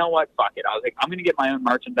was like, you know what? Fuck it. I was like, I'm going to get my own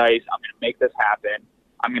merchandise. I'm going to make this happen.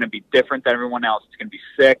 I'm going to be different than everyone else. It's going to be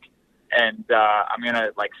sick. And I'm going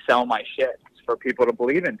to, like, sell my shit for people to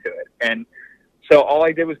believe into it. And so all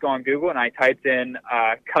I did was go on Google, and I typed in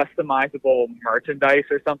customizable merchandise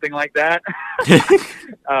or something like that.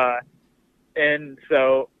 And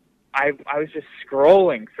so I was just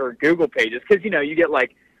scrolling through Google pages because, you get,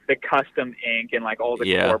 like, the custom ink and, like, all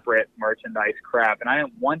the corporate merchandise crap, and I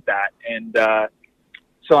didn't want that. And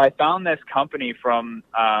so I found this company from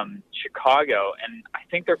Chicago, and I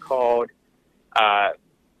think they're called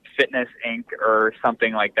Fitness Inc. or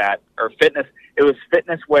something like that, or Fitness. It was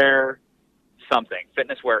Fitnesswear something,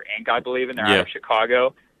 Fitnesswear Inc. I believe, and they're out of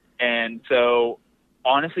Chicago. And so,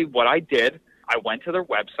 honestly, what I did, I went to their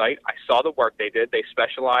website. I saw the work they did. They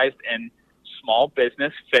specialized in small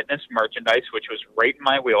business fitness merchandise, which was right in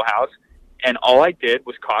my wheelhouse. And all I did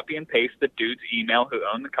was copy and paste the dude's email who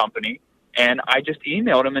owned the company, and I just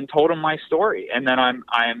emailed him and told him my story. And then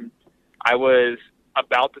I was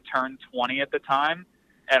about to turn 20 at the time,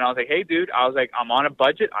 and I was like, hey, dude, I was like, I'm on a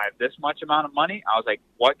budget. I have this much amount of money. I was like,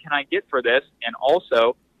 what can I get for this? And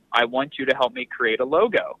also, I want you to help me create a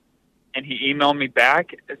logo. And he emailed me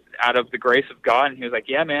back out of the grace of God, and he was like,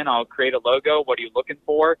 yeah, man, I'll create a logo. What are you looking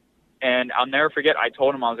for? And I'll never forget, I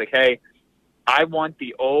told him, I was like, hey, I want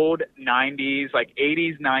the old 90s, like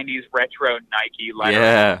 80s, 90s retro Nike letters.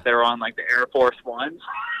 Yeah. They're on, like, the Air Force Ones.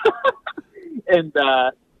 And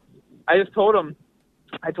I told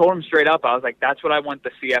him straight up, I was like, that's what I want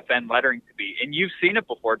the CFN lettering to be. And you've seen it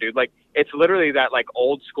before, dude. Like, it's literally that, like,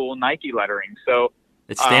 old school Nike lettering. So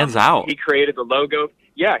it stands out. He created the logo.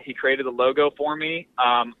 Yeah, he created the logo for me.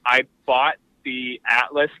 I bought the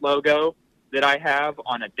Atlas logo that I have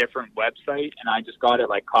on a different website, and I just got it,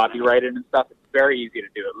 like, copyrighted and stuff. It's very easy to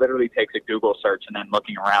do. It literally takes a Google search and then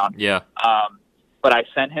looking around. Yeah. But I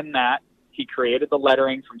sent him that. He created the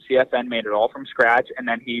lettering from CFN, made it all from scratch, and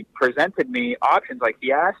then he presented me options. Like,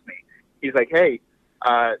 he asked me, he's like, hey,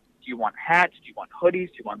 do you want hats? Do you want hoodies?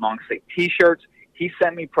 Do you want long sleeve T-shirts? He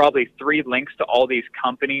sent me probably 3 links to all these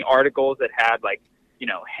company articles that had, like,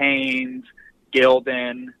 Hanes,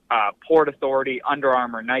 Gildan, Port Authority, Under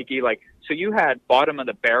Armour, Nike. Like, so you had bottom of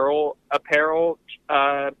the barrel apparel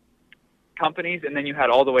companies, and then you had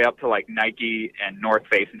all the way up to, like, Nike and North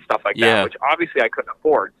Face and stuff like that, which obviously I couldn't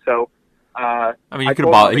afford. So I mean, you could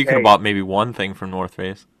have bought maybe one thing from North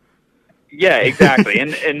Face. Yeah, exactly.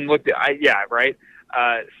 and looked at, right.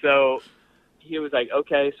 So he was like,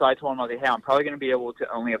 okay. So I told him, I was like, hey, I'm probably going to be able to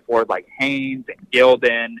only afford, like, Hanes and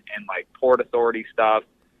Gildan and, like, Port Authority stuff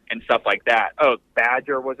and stuff like that. Oh,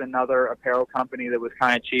 Badger was another apparel company that was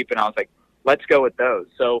kind of cheap, and I was like, let's go with those.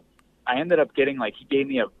 So I ended up getting, like, he gave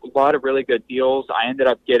me a lot of really good deals. I ended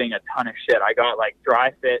up getting a ton of shit. I got, like,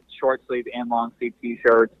 dry fit, short sleeve and long sleeve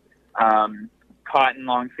T-shirts, cotton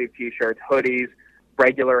long sleeve T-shirts, hoodies,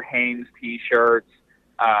 regular Hanes T-shirts,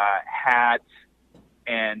 hats,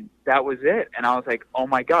 and that was it. And I was like, oh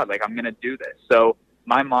my God, like, I'm going to do this. So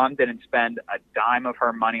my mom didn't spend a dime of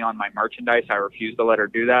her money on my merchandise. I refused to let her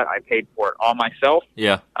do that. I paid for it all myself.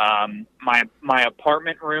 Yeah. My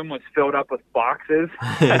apartment room was filled up with boxes.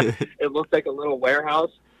 It looked like a little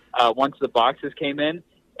warehouse once the boxes came in.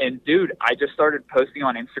 And, dude, I just started posting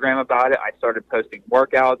on Instagram about it. I started posting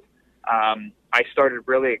workouts. I started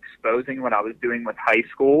really exposing what I was doing with high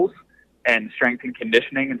schools and strength and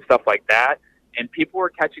conditioning and stuff like that. And people were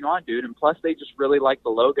catching on, dude. And plus, they just really liked the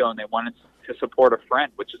logo, and they wanted to support a friend,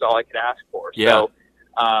 which is all I could ask for. Yeah. So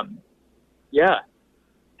Yeah,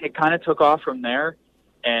 it kind of took off from there.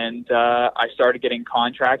 And I started getting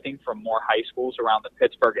contracting from more high schools around the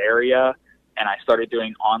Pittsburgh area. And I started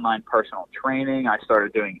doing online personal training. I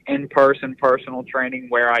started doing in-person personal training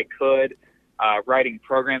where I could, writing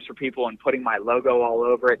programs for people and putting my logo all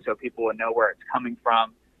over it so people would know where it's coming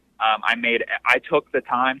from. I took the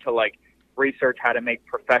time to like research how to make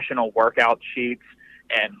professional workout sheets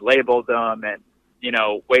and label them and,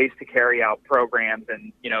 ways to carry out programs.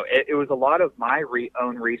 And, it was a lot of my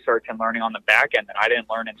own research and learning on the back end that I didn't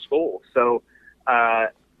learn in school. So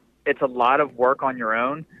it's a lot of work on your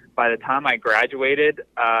own. By the time I graduated,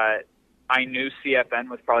 I knew CFN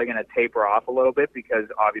was probably going to taper off a little bit because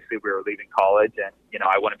obviously we were leaving college and,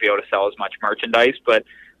 I wouldn't be able to sell as much merchandise. But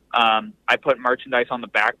I put merchandise on the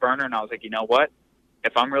back burner and I was like, you know what?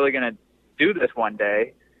 If I'm really going to do this one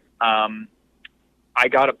day, I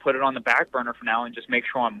got to put it on the back burner for now and just make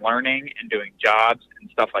sure I'm learning and doing jobs and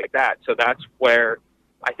stuff like that. So that's where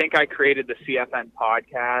I think I created the CFN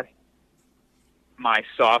podcast my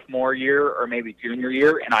sophomore year or maybe junior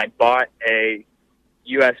year, and I bought a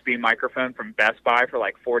USB microphone from Best Buy for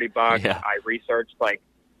like $40. Yeah. I researched like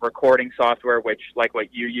recording software, which like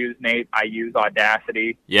what you use, Nate, I use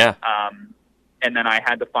Audacity. Yeah. And then I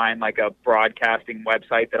had to find like a broadcasting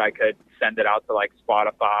website that I could send it out to like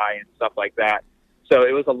Spotify and stuff like that. So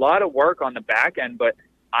it was a lot of work on the back end, but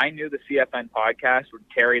I knew the CFN podcast would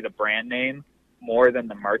carry the brand name more than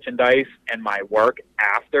the merchandise and my work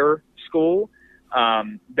after school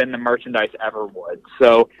than the merchandise ever would.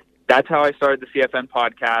 So that's how I started the CFN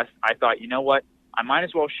podcast. I thought, you know what? I might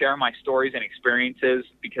as well share my stories and experiences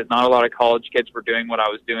because not a lot of college kids were doing what I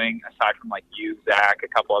was doing, aside from like you, Zach, a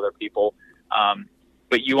couple other people.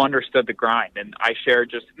 But you understood the grind. And I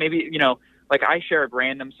shared just maybe, like I shared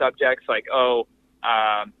random subjects like,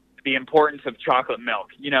 the importance of chocolate milk,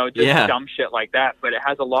 just dumb shit like that. But it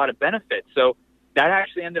has a lot of benefits. So that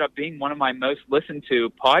actually ended up being one of my most listened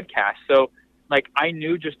to podcasts. So like I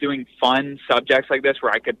knew just doing fun subjects like this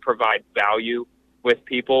where I could provide value with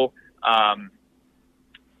people,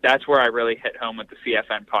 that's where I really hit home with the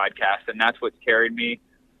CFN podcast. And that's what's carried me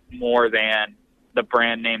more than the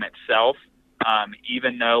brand name itself.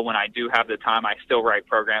 Even though when I do have the time, I still write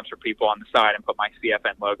programs for people on the side and put my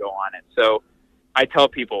CFN logo on it. So I tell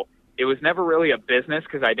people it was never really a business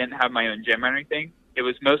because I didn't have my own gym or anything. It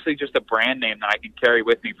was mostly just a brand name that I can carry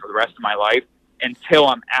with me for the rest of my life until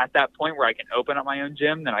I'm at that point where I can open up my own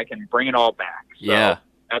gym, then I can bring it all back. So yeah.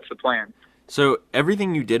 That's the plan. So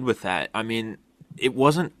everything you did with that, I mean, it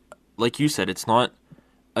wasn't, like you said, it's not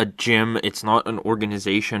a gym, it's not an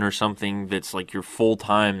organization or something that's like your full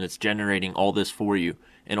time that's generating all this for you.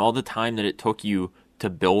 And all the time that it took you to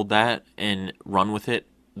build that and run with it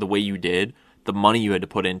the way you did, the money you had to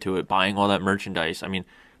put into it, buying all that merchandise. I mean,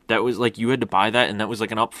 that was like you had to buy that and that was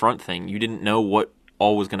like an upfront thing. You didn't know what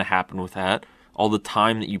all was going to happen with that. All the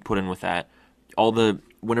time that you put in with that,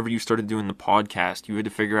 whenever you started doing the podcast, you had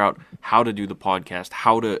to figure out how to do the podcast,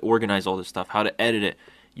 how to organize all this stuff, how to edit it.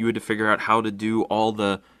 You had to figure out how to do all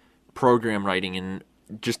the program writing and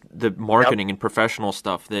just the marketing and professional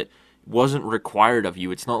stuff that wasn't required of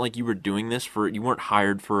you. It's not like you were doing this you weren't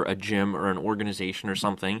hired for a gym or an organization or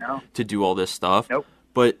something to do all this stuff. Nope.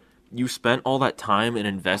 But you spent all that time and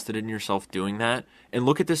invested in yourself doing that. And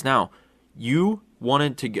look at this now. You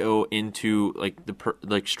wanted to go into like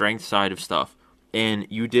the strength side of stuff, and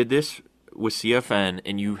you did this with CFN,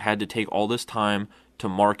 and you had to take all this time to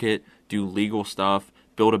market, do legal stuff,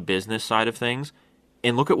 build a business side of things.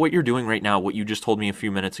 And look at what you're doing right now, what you just told me a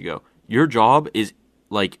few minutes ago. Your job is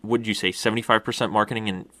like, what did you say, 75% marketing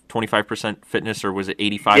and 25% fitness, or was it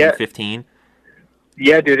 85 and 15?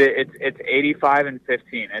 Yeah, dude, it's 85 and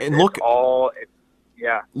 15.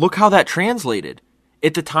 Look how that translated.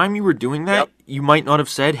 At the time you were doing that, you might not have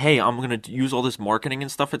said, hey, I'm going to use all this marketing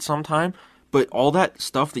and stuff at some time, but all that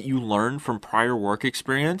stuff that you learned from prior work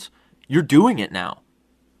experience, you're doing it now.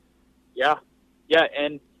 Yeah,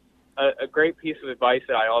 and a great piece of advice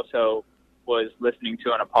that I also was listening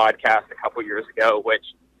to on a podcast a couple years ago, which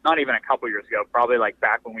not even a couple years ago, probably like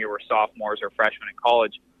back when we were sophomores or freshmen in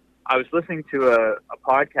college, I was listening to a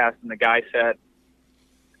podcast and the guy said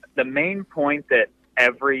the main point that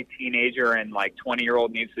every teenager and like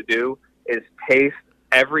 20-year-old needs to do is taste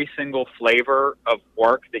every single flavor of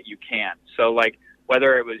work that you can. So like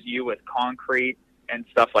whether it was you with concrete and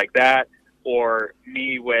stuff like that, or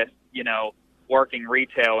me with, working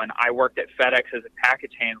retail, and I worked at FedEx as a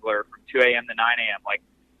package handler from 2 a.m. to 9 a.m. Like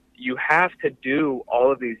you have to do all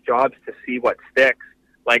of these jobs to see what sticks.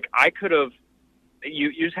 Like I could have,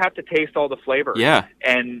 you just have to taste all the flavors. Yeah.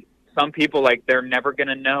 And some people, like, they're never going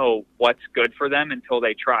to know what's good for them until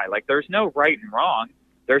they try. Like, there's no right and wrong.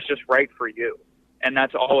 There's just right for you. And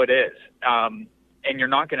that's all it is. And you're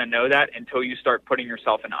not going to know that until you start putting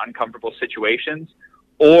yourself in uncomfortable situations,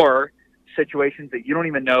 or situations that you don't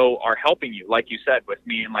even know are helping you. Like you said, with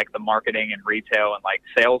me and like the marketing and retail and like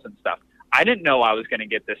sales and stuff, I didn't know I was going to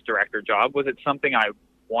get this director job. Was it something I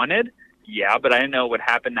wanted? Yeah, but I didn't know it would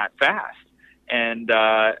happen that fast. And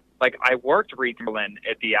like I worked retailing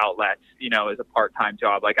at the outlets, you know, as a part-time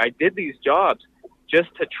job. Like I did these jobs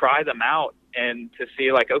just to try them out and to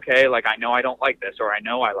see like, okay, like I know I don't like this, or I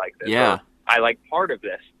know I like this, Yeah. or I like part of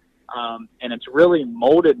this. And it's really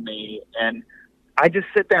molded me. And I just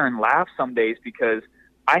sit there and laugh some days because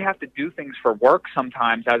I have to do things for work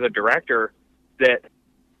sometimes as a director that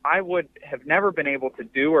I would have never been able to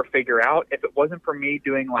do or figure out if it wasn't for me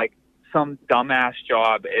doing like some dumbass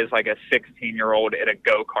job as like a 16-year-old at a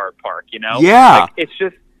go-kart park, you know? Yeah. Like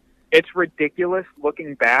it's ridiculous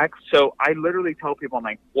looking back. So I literally tell people, I'm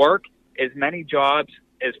like, work as many jobs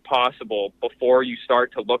as possible before you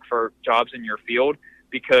start to look for jobs in your field,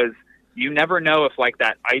 because you never know if like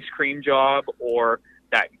that ice cream job or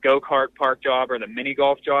that go-kart park job or the mini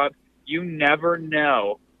golf job, you never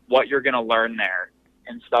know what you're going to learn there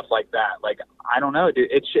and stuff like that. Like, I don't know, dude.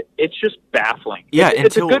 It's just baffling. Yeah,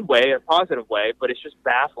 it's a good way, a positive way, but it's just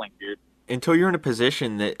baffling, dude. Until you're in a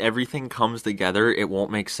position that everything comes together, it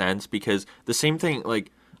won't make sense, because the same thing,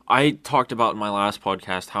 like, I talked about in my last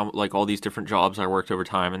podcast how, like, all these different jobs I worked over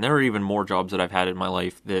time, and there are even more jobs that I've had in my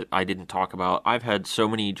life that I didn't talk about. I've had so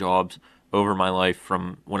many jobs over my life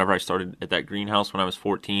from whenever I started at that greenhouse when I was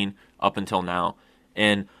 14 up until now.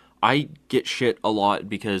 And I get shit a lot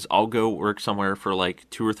because I'll go work somewhere for like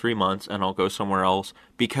 2 or 3 months and I'll go somewhere else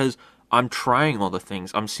because I'm trying all the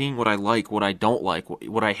things. I'm seeing what I like, what I don't like,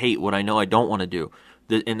 what I hate, what I know I don't want to do.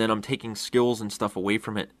 And then I'm taking skills and stuff away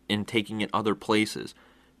from it and taking it other places.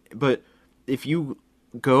 But if you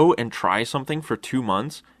go and try something for 2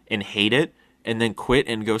 months and hate it and then quit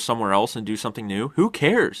and go somewhere else and do something new, who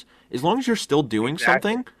cares? As long as you're still doing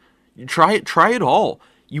something, you try it all.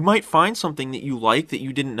 You might find something that you like that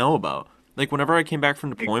you didn't know about. Like whenever I came back from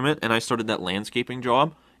deployment and I started that landscaping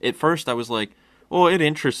job, at first I was like, well, it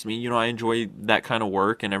interests me. You know, I enjoy that kind of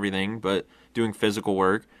work and everything, but doing physical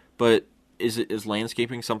work. But is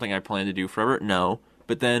landscaping something I plan to do forever? No.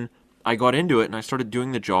 But then I got into it and I started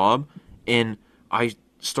doing the job, and I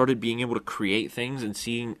started being able to create things and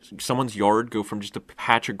seeing someone's yard go from just a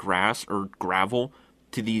patch of grass or gravel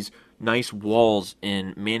to these nice walls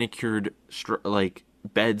and manicured like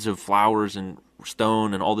beds of flowers and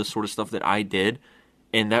stone and all this sort of stuff that I did.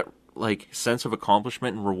 And that like sense of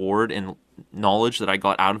accomplishment and reward and knowledge that I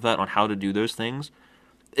got out of that on how to do those things,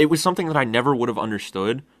 it was something that I never would have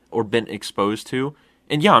understood or been exposed to.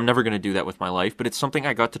 And yeah, I'm never going to do that with my life, but it's something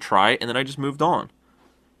I got to try, and then I just moved on.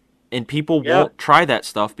 And people won't try that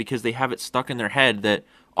stuff because they have it stuck in their head that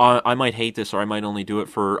I might hate this, or I might only do it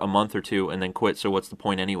for a month or two and then quit, so what's the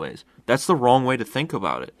point anyways? That's the wrong way to think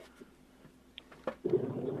about it.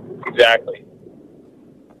 Exactly.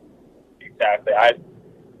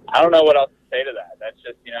 I don't know what else to say to that. That's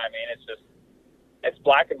just, you know what I mean? It's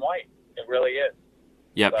black and white. It really is.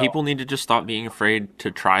 Yeah, so people need to just stop being afraid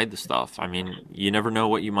to try the stuff. I mean, you never know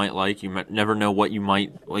what you might like. You might never know what you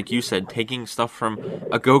might, like you said, taking stuff from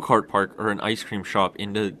a go-kart park or an ice cream shop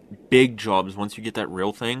into big jobs. Once you get that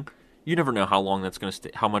real thing, you never know how long that's going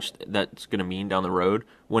to how much that's going to mean down the road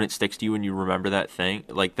when it sticks to you and you remember that thing,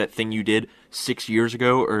 like that thing you did 6 years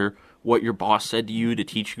ago, or what your boss said to you to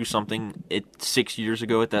teach you something 6 years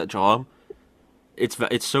ago at that job.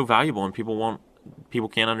 It's so valuable, and people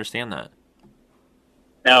can't understand that.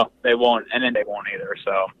 No, they won't, and then they won't either.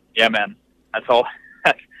 So, yeah, man, that's all.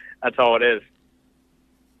 That's all it is.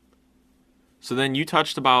 So then you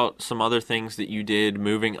touched about some other things that you did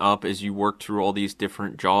moving up as you worked through all these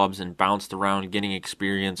different jobs and bounced around getting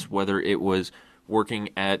experience, whether it was working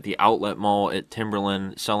at the outlet mall at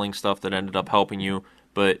Timberland, selling stuff that ended up helping you,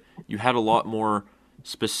 but you had a lot more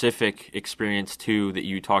specific experience too that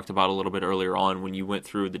you talked about a little bit earlier on when you went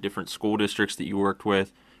through the different school districts that you worked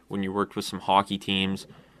with, when you worked with some hockey teams,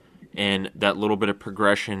 and that little bit of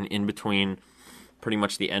progression in between pretty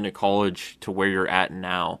much the end of college to where you're at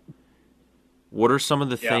now. What are some of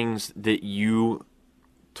the things that you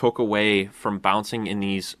took away from bouncing in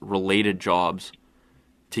these related jobs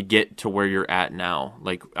to get to where you're at now?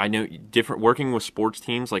 Like, I know working with sports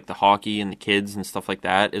teams like the hockey and the kids and stuff like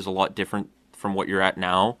that is a lot different from what you're at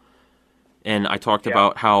now. And I talked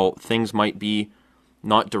about how things might be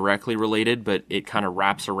not directly related, but it kind of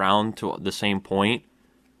wraps around to the same point.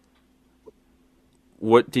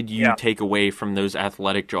 What did you take away from those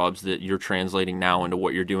athletic jobs that you're translating now into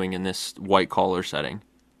what you're doing in this white collar setting?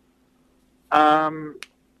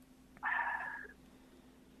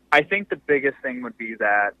 I think the biggest thing would be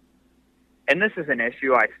that, and this is an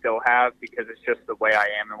issue I still have because it's just the way I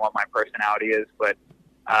am and what my personality is, but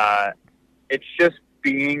it's just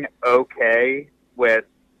being okay with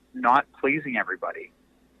not pleasing everybody,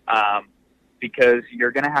 because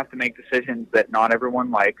you're going to have to make decisions that not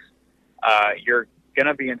everyone likes. You're going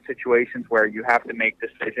to be in situations where you have to make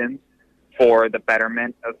decisions for the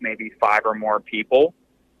betterment of maybe 5 or more people,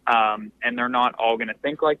 and they're not all going to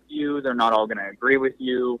think like you. They're not all going to agree with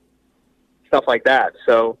you, stuff like that.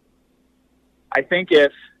 So I think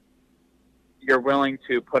if you're willing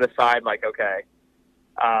to put aside, like, okay,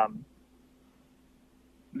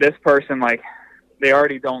 this person, like, they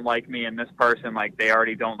already don't like me, and this person, like, they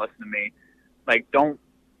already don't listen to me. Like, don't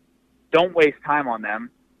waste time on them.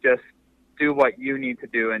 Just do what you need to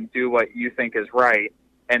do and do what you think is right.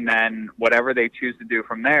 And then whatever they choose to do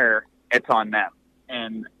from there, it's on them.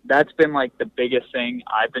 And that's been like the biggest thing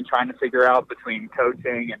I've been trying to figure out between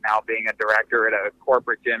coaching and now being a director at a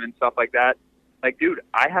corporate gym and stuff like that. Like, dude,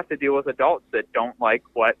 I have to deal with adults that don't like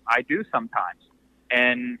what I do sometimes.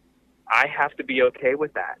 And I have to be okay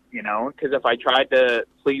with that, you know, because if I tried to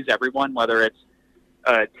please everyone, whether it's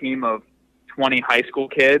a team of 20 high school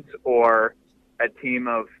kids or a team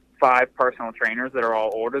of 5 personal trainers that are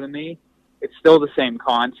all older than me, it's still the same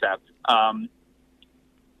concept.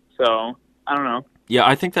 So I don't know. Yeah,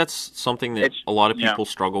 I think that's something that a lot of people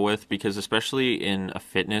struggle with, because especially in a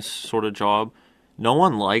fitness sort of job, no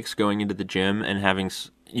one likes going into the gym and having,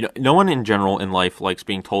 you know, no one in general in life likes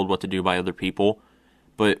being told what to do by other people.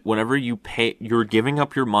 But whenever you pay, you're giving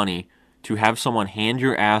up your money to have someone hand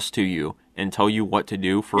your ass to you and tell you what to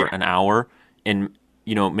do for an hour and,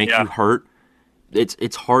 you know, make you hurt.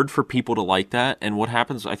 It's hard for people to like that. And what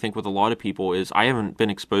happens, I think, with a lot of people is, I haven't been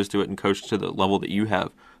exposed to it and coached to the level that you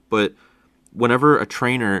have, but whenever a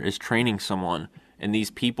trainer is training someone and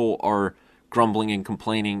these people are grumbling and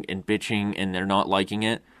complaining and bitching and they're not liking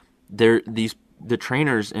it, the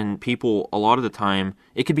trainers and people, a lot of the time,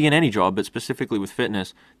 it could be in any job, but specifically with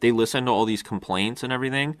fitness, they listen to all these complaints and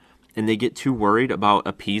everything, and they get too worried about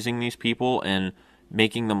appeasing these people and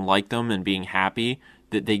making them like them and being happy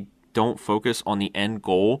that they don't focus on the end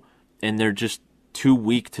goal, and they're just too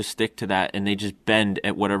weak to stick to that, and they just bend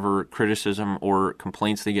at whatever criticism or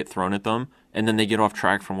complaints they get thrown at them, and then they get off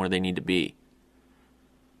track from where they need to be.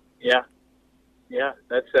 Yeah,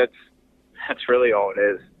 that's really all it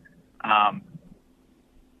is.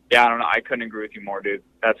 Yeah, I don't know. I couldn't agree with you more, dude.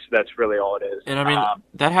 That's really all it is. And I mean,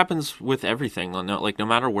 that happens with everything. Like, no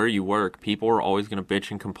matter where you work, people are always going to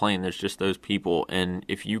bitch and complain. There's just those people. And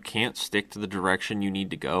if you can't stick to the direction you need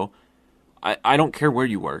to go, I don't care where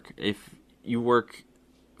you work. If you work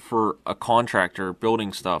for a contractor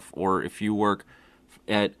building stuff, or if you work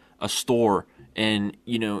at a store and,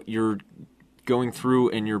 you know, you're going through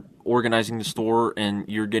and you're organizing the store and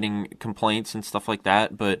you're getting complaints and stuff like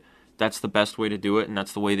that, but that's the best way to do it, and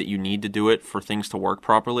that's the way that you need to do it for things to work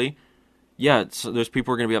properly. Yeah, those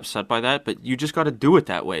people are going to be upset by that, but you just got to do it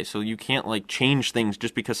that way. So you can't, like, change things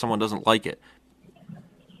just because someone doesn't like it.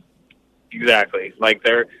 Exactly. Like,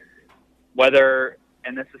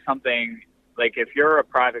 and this is something, like, if you're a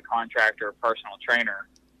private contractor or personal trainer,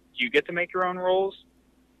 you get to make your own rules,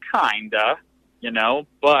 kinda, you know,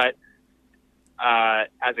 but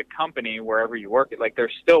as a company, wherever you work, like,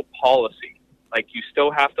 there's still policy. Like, you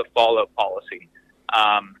still have to follow policy.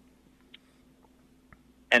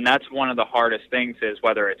 And that's one of the hardest things, is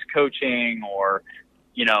whether it's coaching or,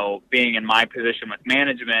 you know, being in my position with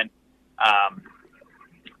management.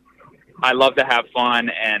 I love to have fun,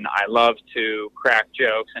 and I love to crack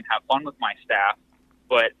jokes and have fun with my staff.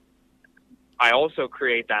 But I also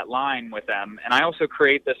create that line with them. And I also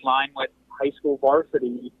create this line with high school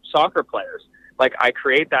varsity soccer players. Like, I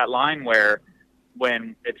create that line where,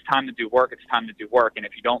 when it's time to do work, it's time to do work. And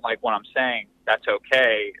if you don't like what I'm saying, that's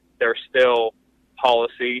okay. There's still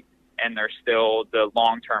policy, and there's still the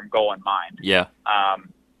long-term goal in mind. Yeah.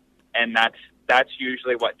 And that's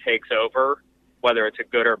usually what takes over, whether it's a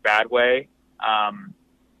good or bad way.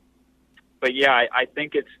 But yeah, I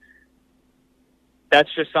think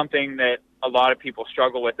that's just something that a lot of people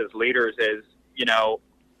struggle with as leaders is, you know,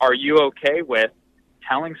 are you okay with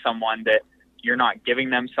telling someone that you're not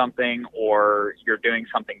giving them something, or you're doing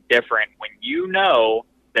something different when you know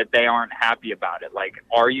that they aren't happy about it? Like,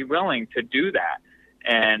 are you willing to do that?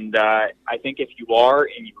 And I think if you are,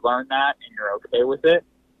 and you learn that, and you're okay with it,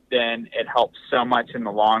 then it helps so much in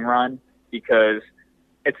the long run, because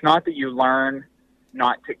it's not that you learn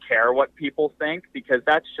not to care what people think, because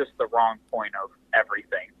that's just the wrong point of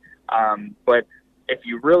everything. But if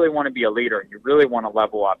you really want to be a leader, and you really want to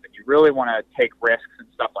level up, and you really want to take risks and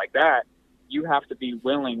stuff like that, you have to be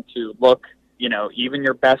willing to look even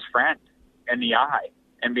your best friend in the eye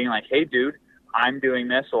and being like, hey, dude, I'm doing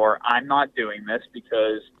this or I'm not doing this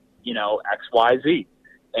because, X, Y, Z.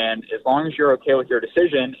 And as long as you're okay with your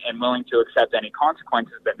decision and willing to accept any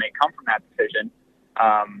consequences that may come from that decision,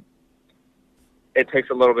 it takes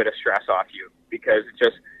a little bit of stress off you, because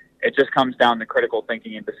it just comes down to critical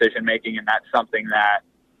thinking and decision making. And that's something that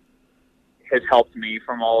has helped me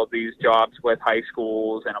from all of these jobs with high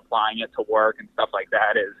schools and applying it to work and stuff like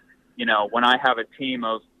that is, when I have a team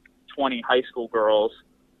of 20 high school girls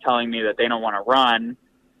telling me that they don't want to run,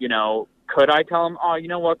 could I tell them, oh, you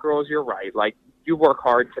know what, girls, you're right. Like, you work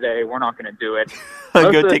hard today. We're not going to do it.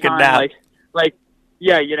 I'll go take a nap.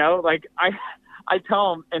 Yeah, I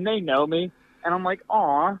tell them, and they know me, and I'm like,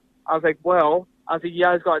 aw. I was like, you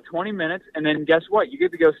guys got 20 minutes, and then guess what? You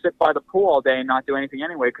get to go sit by the pool all day and not do anything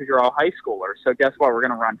anyway because you're all high schoolers. So guess what? We're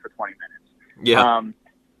going to run for 20 minutes. Yeah.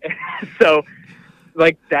 So,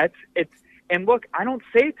 that's it. And look, I don't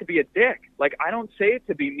say it to be a dick. Like, I don't say it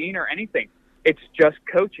to be mean or anything. It's just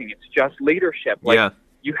coaching. It's just leadership.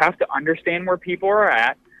 You have to understand where people are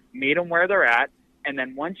at, meet them where they're at, and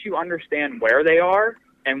then once you understand where they are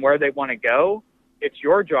and where they want to go, it's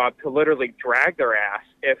your job to literally drag their ass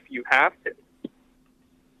if you have to.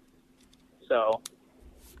 So,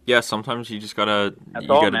 yeah, sometimes you just gotta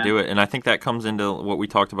do it, and I think that comes into what we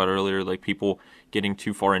talked about earlier, like people getting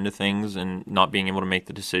too far into things and not being able to make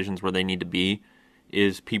the decisions where they need to be.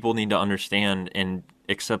 Is people need to understand and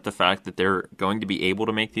accept the fact that they're going to be able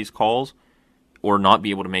to make these calls or not be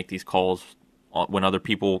able to make these calls when other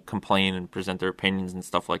people complain and present their opinions and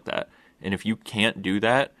stuff like that. And if you can't do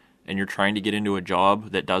that and you're trying to get into a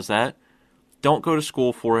job that does that, don't go to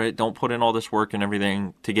school for it. Don't put in all this work and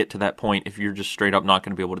everything to get to that point if you're just straight up not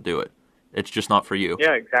going to be able to do it. It's just not for you.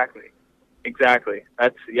 Yeah, exactly.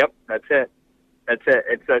 That's it.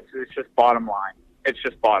 It's just bottom line. It's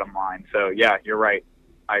just bottom line. So, yeah, you're right.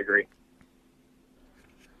 I agree.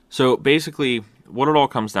 So, basically, what it all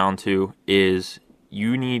comes down to is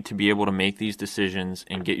you need to be able to make these decisions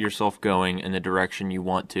and get yourself going in the direction you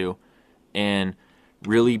want to, and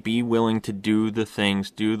really be willing to do the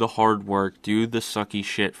things, do the hard work, do the sucky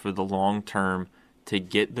shit for the long term to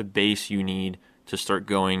get the base you need to start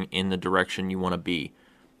going in the direction you want to be.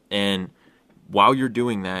 And while you're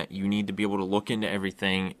doing that, you need to be able to look into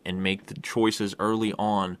everything and make the choices early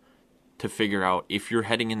on to figure out if you're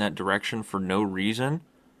heading in that direction for no reason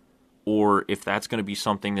or if that's going to be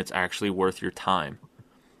something that's actually worth your time.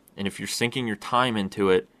 And if you're sinking your time into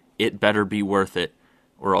it, it better be worth it,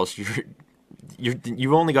 or else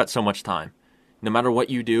you've only got so much time. No matter what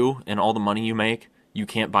you do and all the money you make, you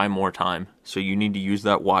can't buy more time. So you need to use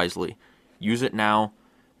that wisely. Use it now,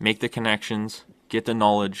 make the connections, get the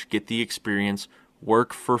knowledge, get the experience,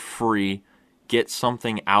 work for free, get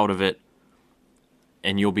something out of it,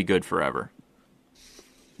 and you'll be good forever.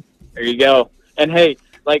 There you go. And hey,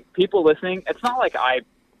 people listening, it's not like I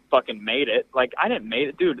fucking made it. I didn't make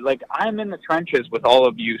it. Dude, I'm in the trenches with all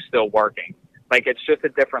of you still working. It's just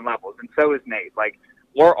at different levels, and so is Nate.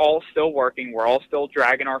 We're all still working. We're all still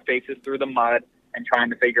dragging our faces through the mud and trying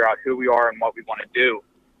to figure out who we are and what we want to do.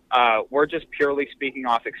 We're just purely speaking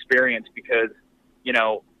off experience because,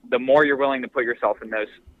 the more you're willing to put yourself in those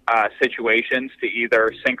situations to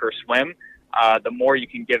either sink or swim, the more you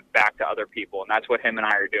can give back to other people. And that's what him and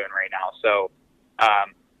I are doing right now. So,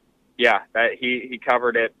 he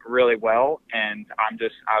covered it really well, and I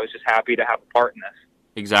was just happy to have a part in this.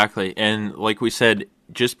 Exactly. And like we said,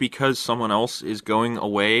 just because someone else is going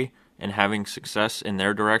away and having success in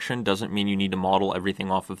their direction doesn't mean you need to model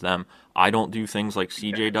everything off of them. I don't do things like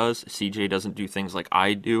CJ does. CJ doesn't do things like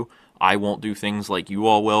I do. I won't do things like you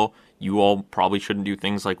all will. You all probably shouldn't do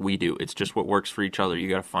things like we do. It's just what works for each other. You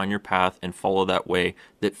got to find your path and follow that way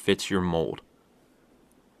that fits your mold.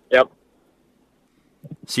 Yep.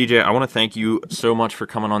 CJ, I want to thank you so much for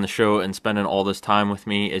coming on the show and spending all this time with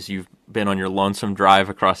me as you've been on your lonesome drive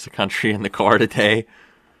across the country in the car today.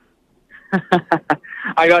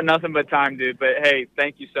 I got nothing but time, dude. But hey,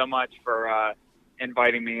 thank you so much for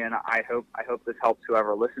inviting me, and I hope this helps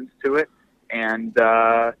whoever listens to it. And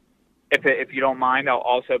if you don't mind, I'll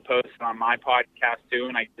also post it on my podcast too,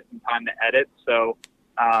 and I get some time to edit. So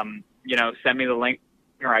send me the link,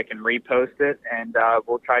 or I can repost it, and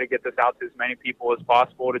we'll try to get this out to as many people as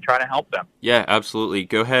possible to try to help them. Yeah, absolutely.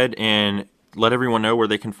 Go ahead and let everyone know where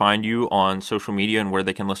they can find you on social media and where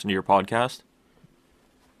they can listen to your podcast.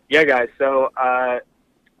 Yeah, guys. So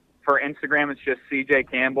for Instagram, it's just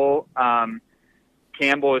CJ Campbell.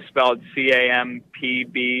 Campbell is spelled Campbell,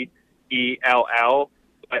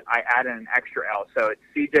 but I added an extra L. So it's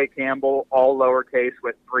CJ Campbell, all lowercase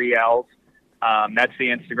with 3 L's. That's the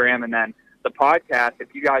Instagram. And then the podcast,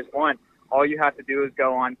 if you guys want, all you have to do is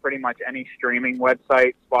go on pretty much any streaming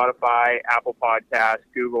website, Spotify, Apple Podcasts,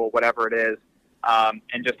 Google, whatever it is,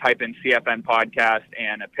 and just type in CFN Podcast,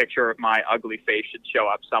 and a picture of my ugly face should show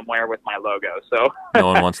up somewhere with my logo. So no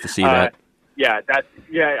one wants to see that. Yeah,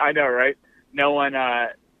 I know, right? No one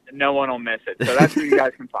will miss it. So that's where you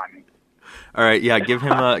guys can find me. All right, yeah, give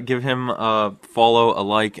him a follow, a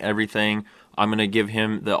like, everything. I'm going to give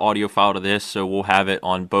him the audio file to this, so we'll have it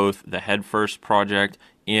on both the Head First Project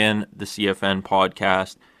and the CFN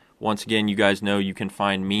Podcast. Once again, you guys know you can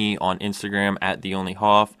find me on Instagram at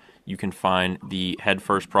TheOnlyHoff. You can find the Head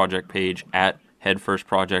First Project page at Head First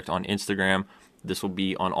Project on Instagram. This will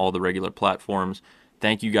be on all the regular platforms.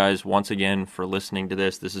 Thank you guys once again for listening to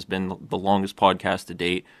this. This has been the longest podcast to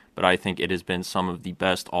date, but I think it has been some of the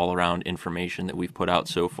best all-around information that we've put out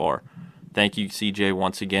so far. Thank you, CJ,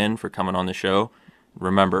 once again for coming on the show.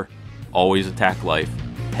 Remember, always attack life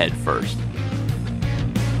head first.